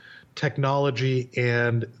of technology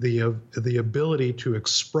and the ability to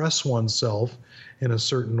express oneself in a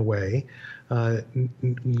certain way,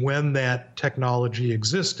 when that technology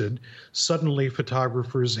existed, suddenly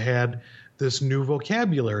photographers had this new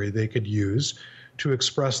vocabulary they could use to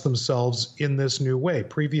express themselves in this new way.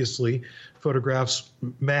 Previously, photographs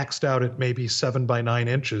maxed out at maybe 7 by 9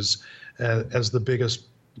 inches as the biggest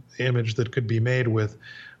image that could be made with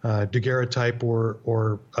daguerreotype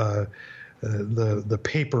or the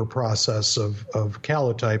paper process of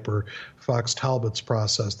calotype, or Fox Talbot's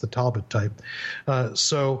process, the Talbot type.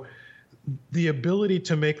 So the ability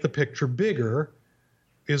to make the picture bigger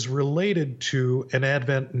is related to an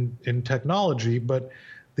advent in technology, but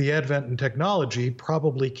the advent in technology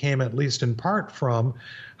probably came, at least in part, from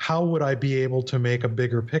how would I be able to make a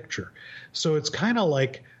bigger picture. So it's kind of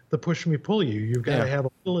like the push me pull you. You've got to have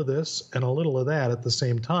a little of this and a little of that at the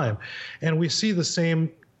same time. And we see the same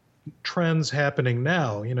trends happening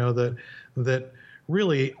now, that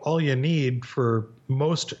really all you need for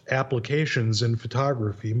most applications in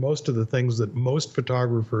photography, most of the things that most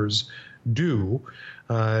photographers do,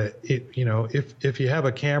 if you have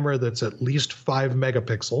a camera that's at least 5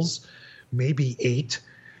 megapixels, maybe 8,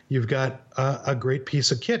 you've got a great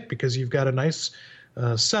piece of kit, because you've got a nice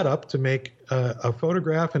setup to make a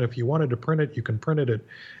photograph. And if you wanted to print it, you can print it at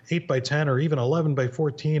 8 by 10 or even 11 by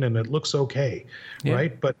 14, and it looks okay,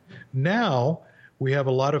 right? But now we have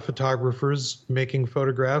a lot of photographers making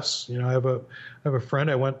photographs. I have a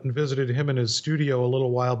friend. I went and visited him in his studio a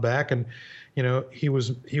little while back, and he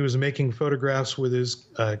was making photographs with his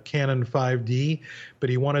Canon 5D, but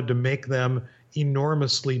he wanted to make them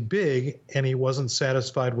enormously big, and he wasn't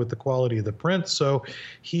satisfied with the quality of the print. So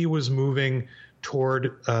he was moving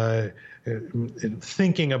toward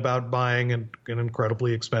thinking about buying an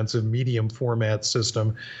incredibly expensive medium format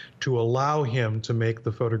system to allow him to make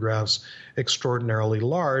the photographs extraordinarily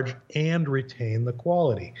large and retain the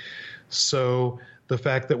quality. So the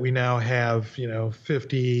fact that we now have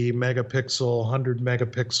 50 megapixel, 100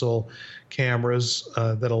 megapixel cameras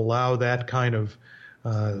that allow that kind of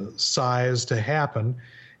size to happen,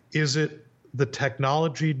 is it the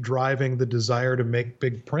technology driving the desire to make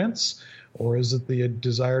big prints? Or is it the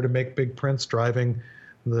desire to make big prints driving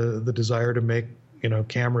the desire to make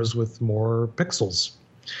cameras with more pixels?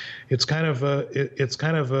 It's kind of I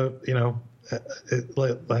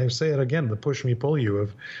say it again, the push me pull you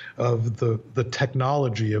of the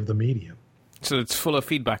technology of the medium. So it's full of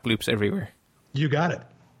feedback loops everywhere. You got it.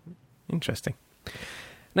 Interesting.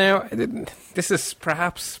 Now, this is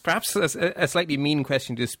perhaps a slightly mean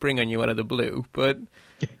question to spring on you out of the blue, but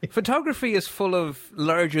photography is full of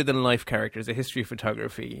larger-than-life characters, a history of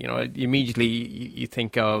photography. Immediately you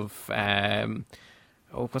think of,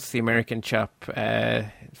 what's the American chap,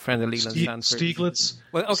 friend of Leland Stanford? Stieglitz.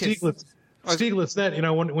 Well, okay.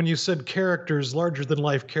 Stieglitz, when you said characters,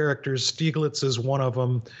 larger-than-life characters, Stieglitz is one of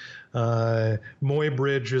them.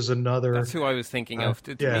 Muybridge is another. That's who I was thinking of.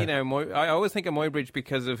 To me now, I always think of Muybridge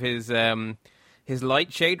because of his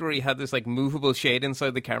light shade, where he had this movable shade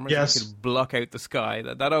inside the camera, so he could block out the sky.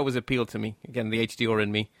 That always appealed to me. Again, the HDR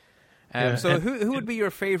in me. So who would be your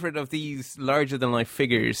favorite of these larger than life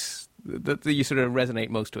figures that you sort of resonate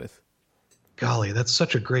most with? Golly, that's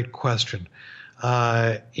such a great question.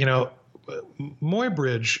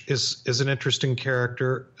 Muybridge is an interesting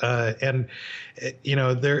character, and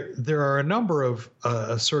there are a number of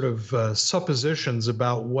suppositions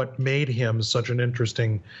about what made him such an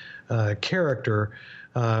interesting character.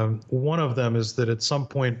 One of them is that at some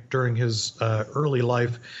point during his early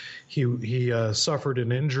life, he suffered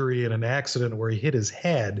an injury in an accident where he hit his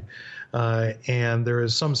head, and there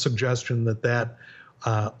is some suggestion that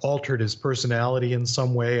altered his personality in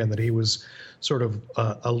some way, and that he was sort of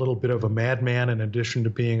a little bit of a madman in addition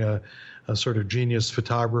to being a sort of genius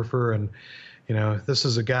photographer. And this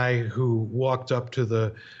is a guy who walked up to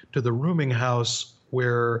the rooming house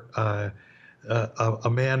where a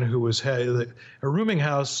man who was a rooming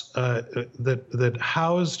house that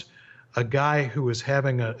housed a guy who was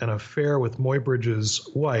having an affair with Muybridge's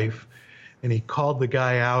wife, and he called the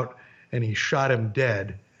guy out and he shot him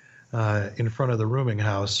dead in front of the rooming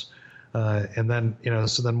house. And then,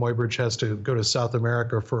 so then Muybridge has to go to South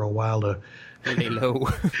America for a while to lay low.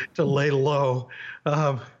 to lay low.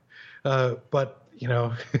 But,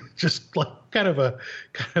 just like kind of a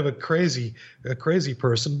crazy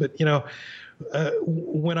person. But,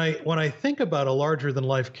 when I think about a larger than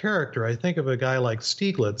life character, I think of a guy like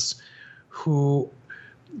Stieglitz, who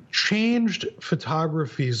changed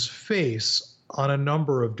photography's face on a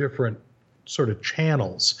number of different sort of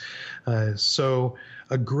channels. So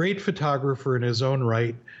a great photographer in his own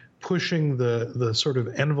right, pushing the sort of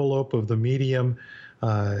envelope of the medium,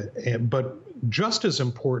 but just as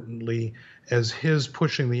importantly as his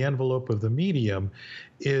pushing the envelope of the medium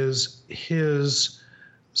is his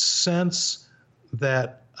sense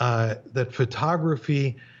that that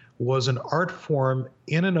photography was an art form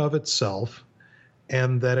in and of itself,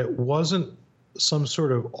 and that it wasn't some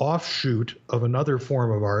sort of offshoot of another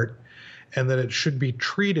form of art, and that it should be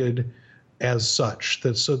treated as such,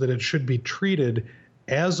 so that it should be treated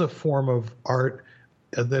as a form of art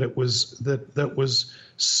it was that was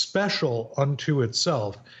special unto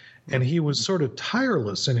itself, and he was sort of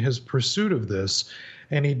tireless in his pursuit of this,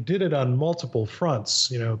 and he did it on multiple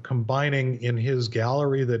fronts. Combining in his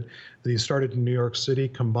gallery that he started in New York City,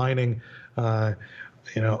 combining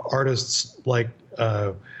artists like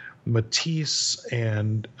Matisse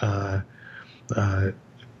and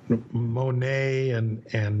Monet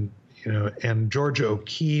and Georgia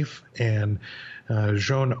O'Keeffe and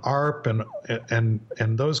Joan Arp and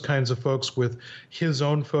those kinds of folks, with his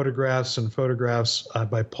own photographs and photographs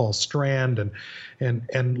by Paul Strand,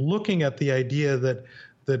 and looking at the idea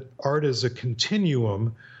that art is a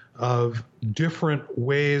continuum of different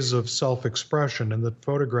ways of self-expression, and that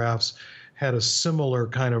photographs had a similar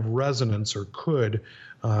kind of resonance, or could,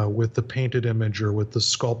 with the painted image or with the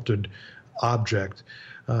sculpted object.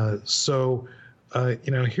 So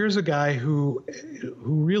here's a guy who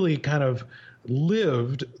really kind of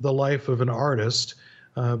lived the life of an artist,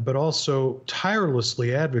 but also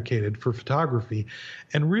tirelessly advocated for photography,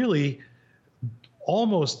 and really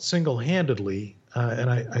almost single-handedly, and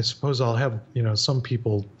I suppose I'll have some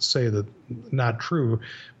people say that not true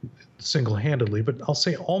single-handedly, but I'll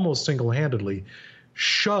say almost single-handedly,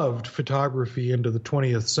 shoved photography into the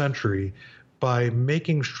 20th century by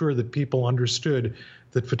making sure that people understood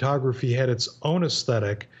that photography had its own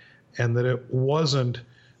aesthetic, and that it wasn't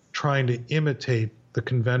trying to imitate the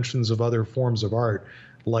conventions of other forms of art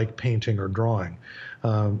like painting or drawing.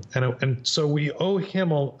 And so we owe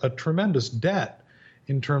him a tremendous debt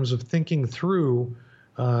in terms of thinking through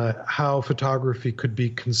how photography could be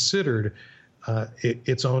considered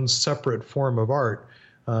its own separate form of art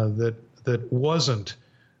that wasn't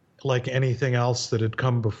like anything else that had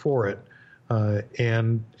come before it,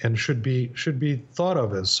 and should be thought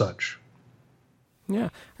of as such. Yeah,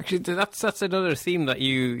 actually, that's another theme that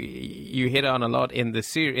you hit on a lot in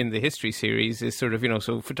the history series, is sort of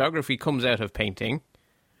so photography comes out of painting,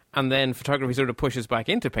 and then photography sort of pushes back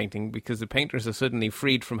into painting, because the painters are suddenly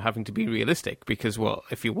freed from having to be realistic. Because, well,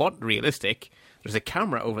 if you want realistic, there's a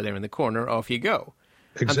camera over there in the corner, off you go.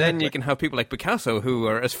 Exactly. And then you can have people like Picasso, who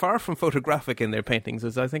are as far from photographic in their paintings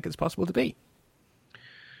as I think it's possible to be.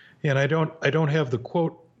 Yeah, and I don't have the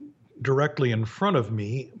quote directly in front of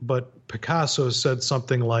me, but Picasso said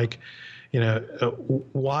something like,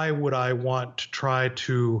 why would I want to try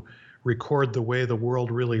to record the way the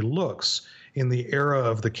world really looks in the era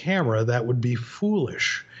of the camera? That would be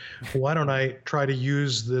foolish. Why don't I try to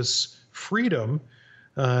use this freedom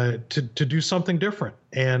to do something different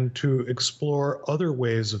and to explore other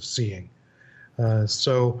ways of seeing? And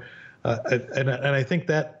I think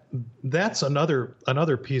that's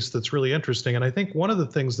another piece that's really interesting. And I think one of the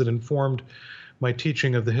things that informed my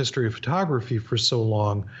teaching of the history of photography for so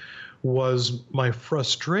long was my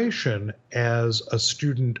frustration as a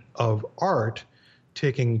student of art,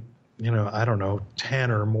 taking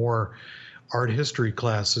 10 or more art history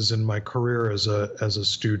classes in my career as a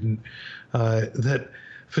student, that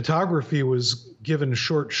photography was given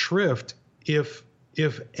short shrift, if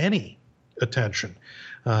any attention.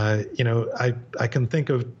 I can think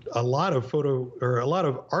of a lot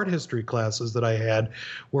of art history classes that I had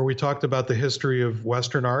where we talked about the history of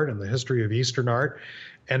Western art and the history of Eastern art,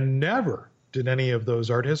 and never did any of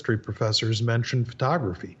those art history professors mention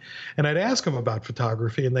photography. And I'd ask them about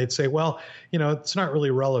photography, and they'd say, well, it's not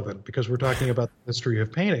really relevant because we're talking about the history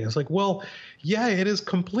of painting. It's like, well, yeah, it is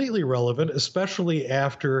completely relevant, especially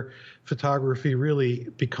after photography really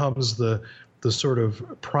becomes the sort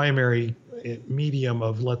of primary medium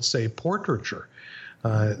of, let's say, portraiture.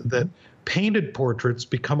 That painted portraits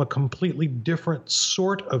become a completely different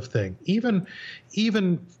sort of thing. Even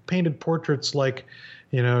painted portraits like,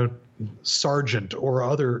 Sargent or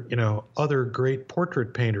other great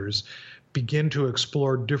portrait painters begin to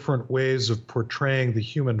explore different ways of portraying the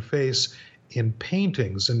human face in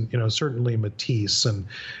paintings, and certainly Matisse and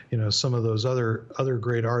some of those other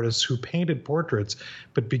great artists who painted portraits,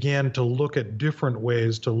 but began to look at different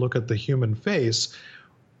ways to look at the human face,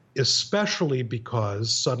 especially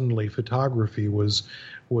because suddenly photography was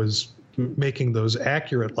making those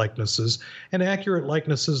accurate likenesses, and accurate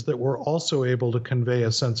likenesses that were also able to convey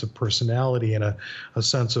a sense of personality and a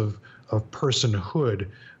sense of personhood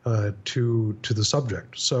to the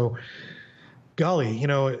subject. So, golly,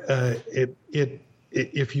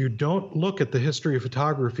 if you don't look at the history of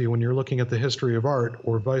photography when you're looking at the history of art,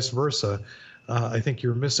 or vice versa, I think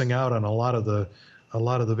you're missing out on a lot of the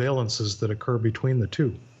valences that occur between the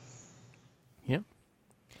two. Yeah.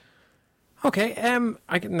 Okay.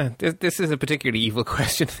 This is a particularly evil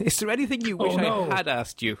question. Is there anything you wish I had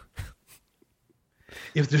asked you?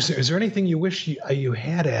 Is there anything you wish you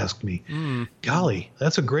had asked me? Golly,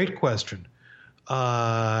 that's a great question.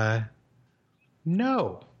 No.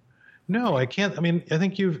 No, I can't. I mean, I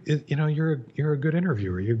think you're a good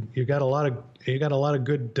interviewer. You got a lot of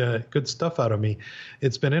good stuff out of me.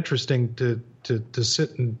 It's been interesting to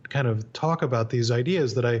sit and kind of talk about these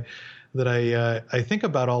ideas that I think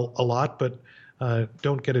about a lot, but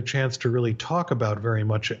don't get a chance to really talk about very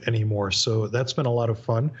much anymore. So that's been a lot of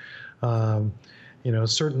fun.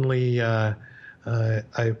 Certainly, I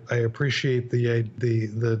appreciate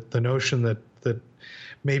the notion that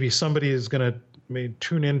maybe somebody is going to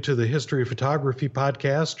tune into the History of Photography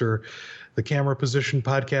podcast or the Camera Position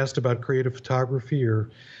podcast about creative photography, or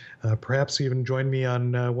perhaps even join me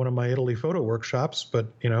on one of my Italy photo workshops. But,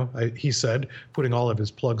 he said, putting all of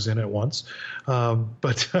his plugs in at once.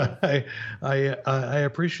 But I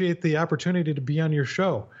appreciate the opportunity to be on your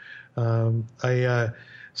show.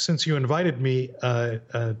 Since you invited me,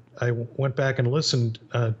 I went back and listened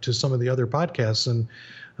to some of the other podcasts, and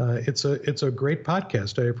it's a great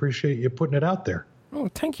podcast. I appreciate you putting it out there. Oh,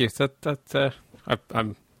 thank you.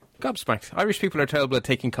 I'm gobsmacked. Irish people are terrible at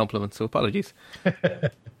taking compliments, so apologies.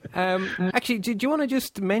 Actually, do you want to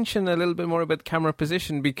just mention a little bit more about Camera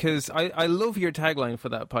Position? Because I love your tagline for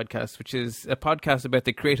that podcast, which is a podcast about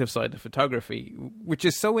the creative side of photography, which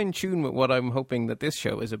is so in tune with what I'm hoping that this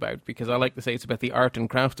show is about, because I like to say it's about the art and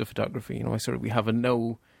craft of photography. We have a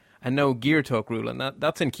no gear talk rule, and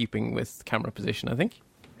that's in keeping with Camera Position, I think.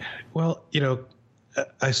 Well,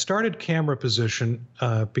 I started Camera Position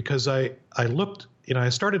because I looked, I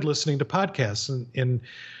started listening to podcasts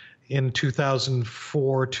in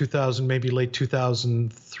 2004, 2000, maybe late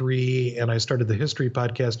 2003, and I started the History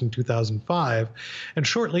podcast in 2005. And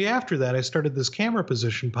shortly after that, I started this Camera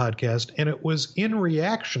Position podcast, and it was in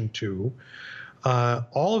reaction to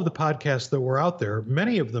all of the podcasts that were out there,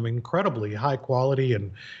 many of them incredibly high quality and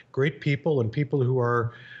great people, and people who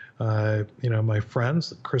are my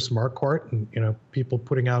friends, Chris Marquardt, and, people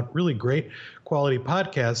putting out really great quality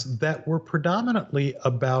podcasts that were predominantly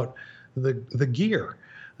about the gear,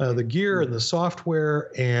 and the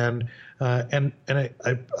software. And I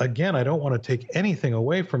don't want to take anything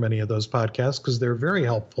away from any of those podcasts, because they're very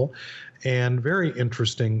helpful and very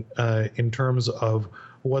interesting in terms of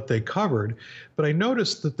what they covered. But I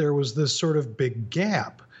noticed that there was this sort of big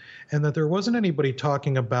gap, and that there wasn't anybody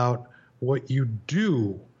talking about what you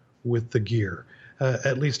do with the gear,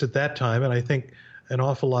 at least at that time. And I think an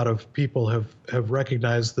awful lot of people have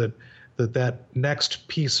recognized that next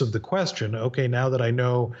piece of the question, okay, now that I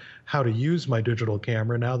know how to use my digital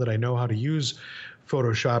camera, now that I know how to use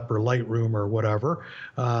Photoshop or Lightroom or whatever,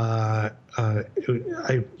 now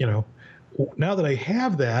that I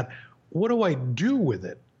have that, what do I do with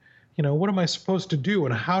it? What am I supposed to do,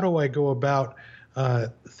 and how do I go about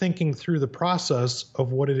thinking through the process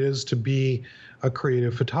of what it is to be a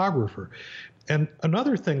creative photographer? And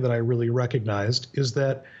another thing that I really recognized is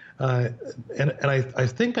that, and I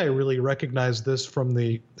think I really recognized this from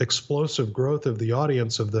the explosive growth of the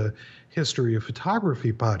audience of the History of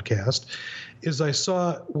Photography podcast, is I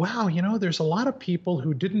saw, wow, there's a lot of people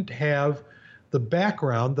who didn't have the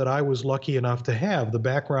background that I was lucky enough to have, the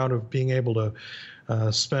background of being able to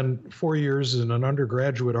spend 4 years in an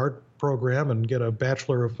undergraduate art program and get a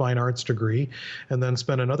Bachelor of Fine Arts degree, and then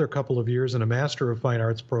spend another couple of years in a Master of Fine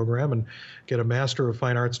Arts program and get a Master of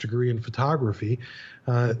Fine Arts degree in photography.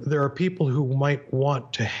 There are people who might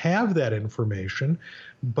want to have that information,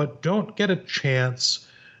 but don't get a chance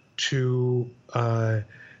to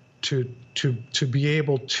be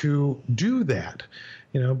able to do that,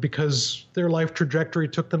 because their life trajectory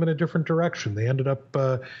took them in a different direction. They ended up,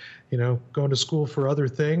 going to school for other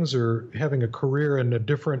things, or having a career in a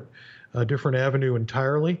different avenue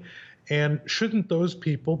entirely. And shouldn't those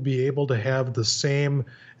people be able to have the same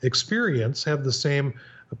experience, have the same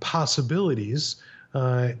possibilities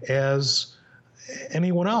as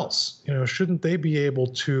anyone else? Shouldn't they be able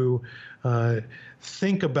to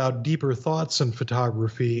think about deeper thoughts in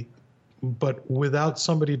photography, but without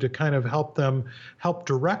somebody to kind of help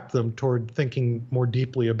direct them toward thinking more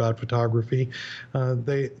deeply about photography?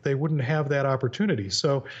 They wouldn't have that opportunity.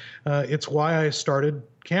 So it's why I started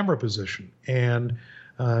Camera Position. And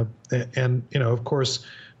of course,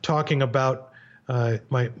 talking about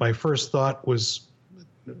my first thought was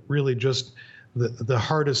really just the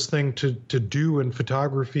hardest thing to do in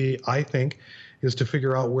photography, I think, is to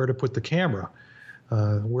figure out where to put the camera.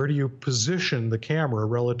 Where do you position the camera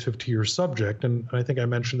relative to your subject? And I think I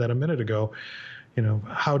mentioned that a minute ago.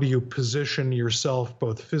 How do you position yourself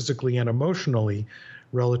both physically and emotionally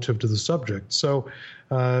relative to the subject? So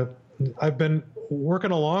I've been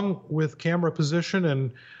working along with Camera Position,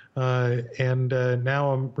 and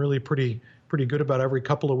now I'm really pretty pretty good about every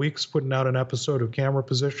couple of weeks putting out an episode of Camera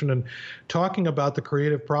Position and talking about the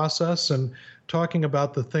creative process and talking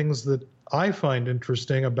about the things that I find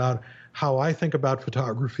interesting about how I think about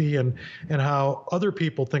photography and how other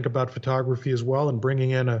people think about photography as well, and bringing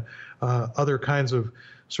in other kinds of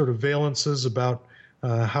sort of valences about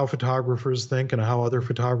how photographers think and how other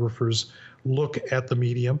photographers look at the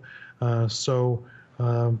medium. So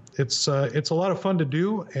it's a lot of fun to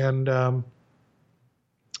do, and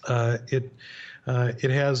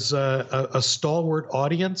it has a stalwart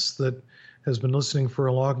audience that has been listening for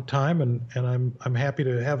a long time, and I'm happy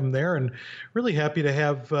to have them there, and really happy to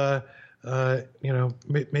have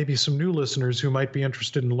maybe some new listeners who might be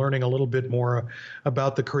interested in learning a little bit more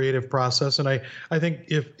about the creative process. And I think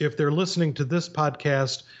if they're listening to this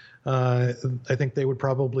podcast, I think they would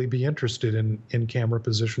probably be interested in Camera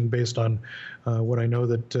Position based on what I know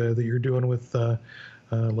that you're doing with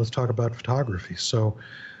Let's Talk About Photography. So,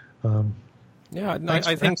 I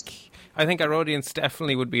think our audience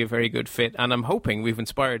definitely would be a very good fit, and I'm hoping we've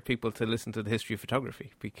inspired people to listen to the history of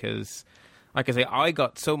photography, because, like I say, I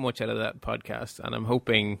got so much out of that podcast, and I'm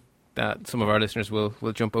hoping that some of our listeners will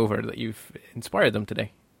jump over, that you've inspired them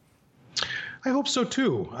today. I hope so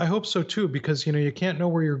too. Because you can't know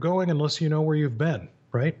where you're going unless you know where you've been,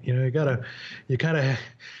 right? You kind of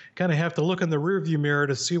have to look in the rearview mirror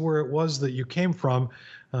to see where it was that you came from,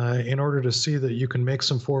 in order to see that you can make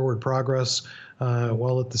some forward progress,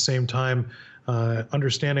 while at the same time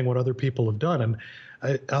understanding what other people have done.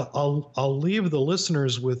 And I'll leave the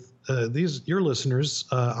listeners with your listeners,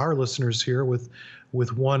 our listeners here, with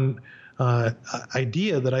one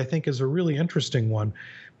idea that I think is a really interesting one,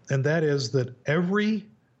 and that is that every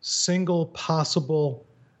single possible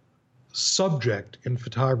subject in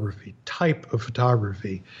photography, type of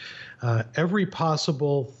photography, every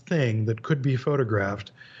possible thing that could be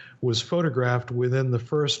photographed was photographed within the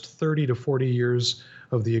first 30 to 40 years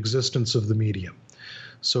of the existence of the medium.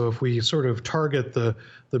 So if we sort of target the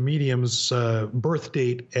medium's birth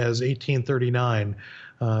date as 1839,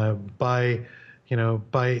 by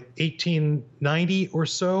 1890 or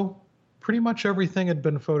so, pretty much everything had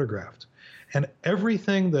been photographed. And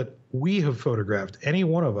everything that we have photographed, any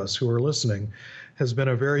one of us who are listening, has been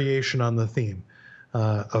a variation on the theme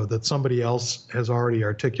of that somebody else has already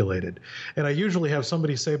articulated. And I usually have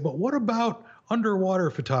somebody say, but what about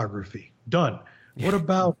underwater photography? Done. What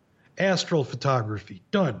about astral photography?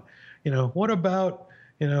 Done. What about,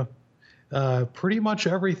 pretty much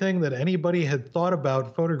everything that anybody had thought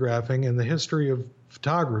about photographing in the history of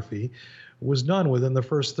photography was done within the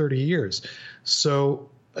first 30 years. So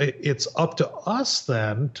it's up to us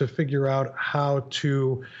then to figure out how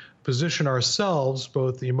to position ourselves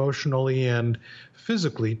both emotionally and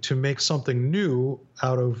physically to make something new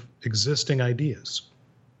out of existing ideas.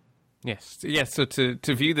 Yes. So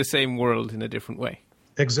to view the same world in a different way.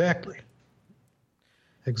 Exactly.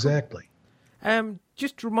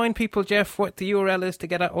 Just remind people, Jeff, what the URL is to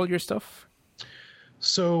get at all your stuff.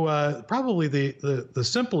 So probably the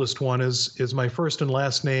simplest one is my first and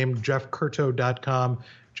last name, jeffcurto.com,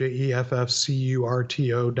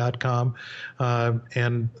 JEFFCURTO.com.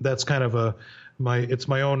 And that's kind of it's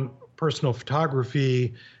my own personal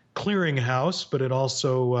photography clearinghouse, but it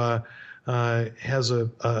also has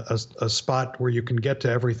a spot where you can get to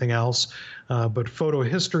everything else. But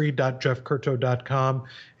photohistory.jeffcurto.com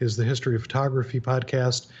is the history of photography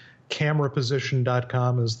podcast.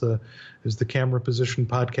 Cameraposition.com is the Camera Position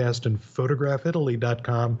podcast, and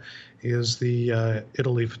photographitaly.com is the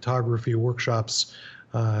Italy Photography Workshops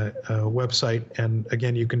website. And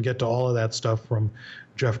again, you can get to all of that stuff from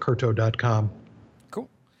jeffcurto.com. Cool.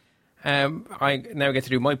 I now get to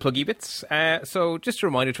do my pluggy bits. So just a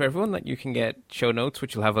reminder to everyone that you can get show notes,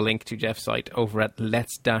 which will have a link to Jeff's site over at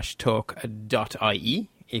lets-talk.ie.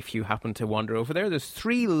 If you happen to wander over there, there's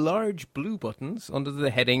 3 large blue buttons under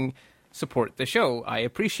the heading Support the Show. I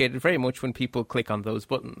appreciate it very much when people click on those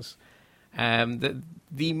buttons.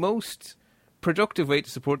 The most productive way to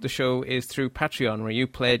support the show is through Patreon, where you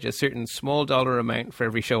pledge a certain small dollar amount for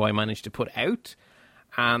every show I manage to put out.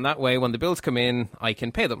 And that way, when the bills come in, I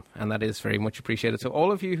can pay them. And that is very much appreciated. So all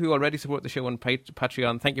of you who already support the show on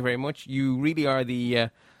Patreon, thank you very much. You really are the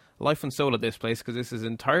life and soul of this place, because this is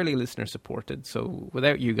entirely listener supported. So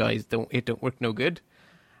without you guys, it don't work no good.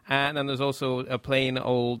 And then there's also a plain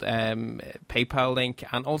old PayPal link,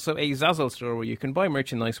 and also a Zazzle store where you can buy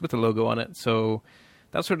merchandise with the logo on it. So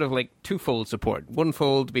that's sort of like twofold support.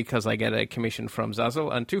 Onefold because I get a commission from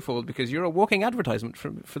Zazzle, and twofold because you're a walking advertisement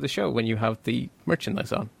for the show when you have the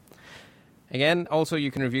merchandise on. Again, also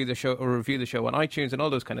you can review the show on iTunes and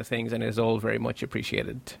all those kind of things, and it is all very much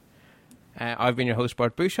appreciated. I've been your host,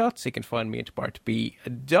 Bart Buchholz. So you can find me at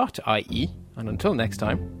bartb.ie. And until next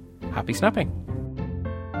time, happy snapping.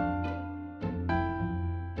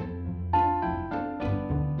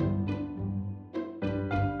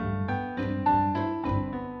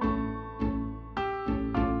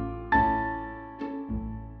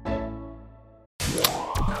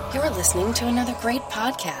 You're listening to another great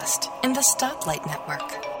podcast in the Stoplight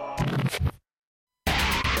Network.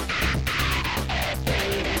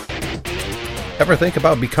 Ever think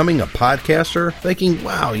about becoming a podcaster? Thinking,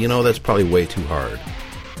 wow, that's probably way too hard.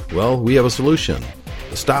 Well, we have a solution.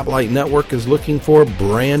 The Stoplight Network is looking for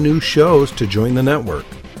brand new shows to join the network.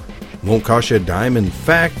 Won't cost you a dime. In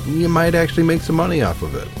fact, you might actually make some money off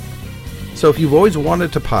of it. So if you've always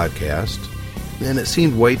wanted to podcast and it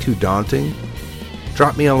seemed way too daunting,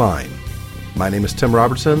 drop me a line. My name is Tim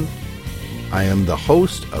Robertson. I am the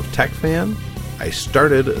host of TechFan. I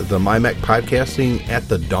started the MyMac podcasting at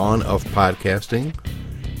the dawn of podcasting,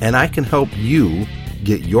 and I can help you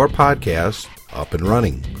get your podcast up and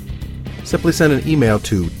running. Simply send an email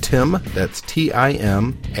to Tim, that's Tim,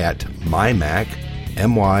 at mymac,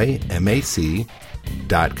 mymac.com.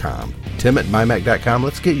 Tim at mymac.com.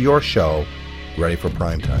 Let's get your show ready for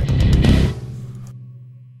prime time.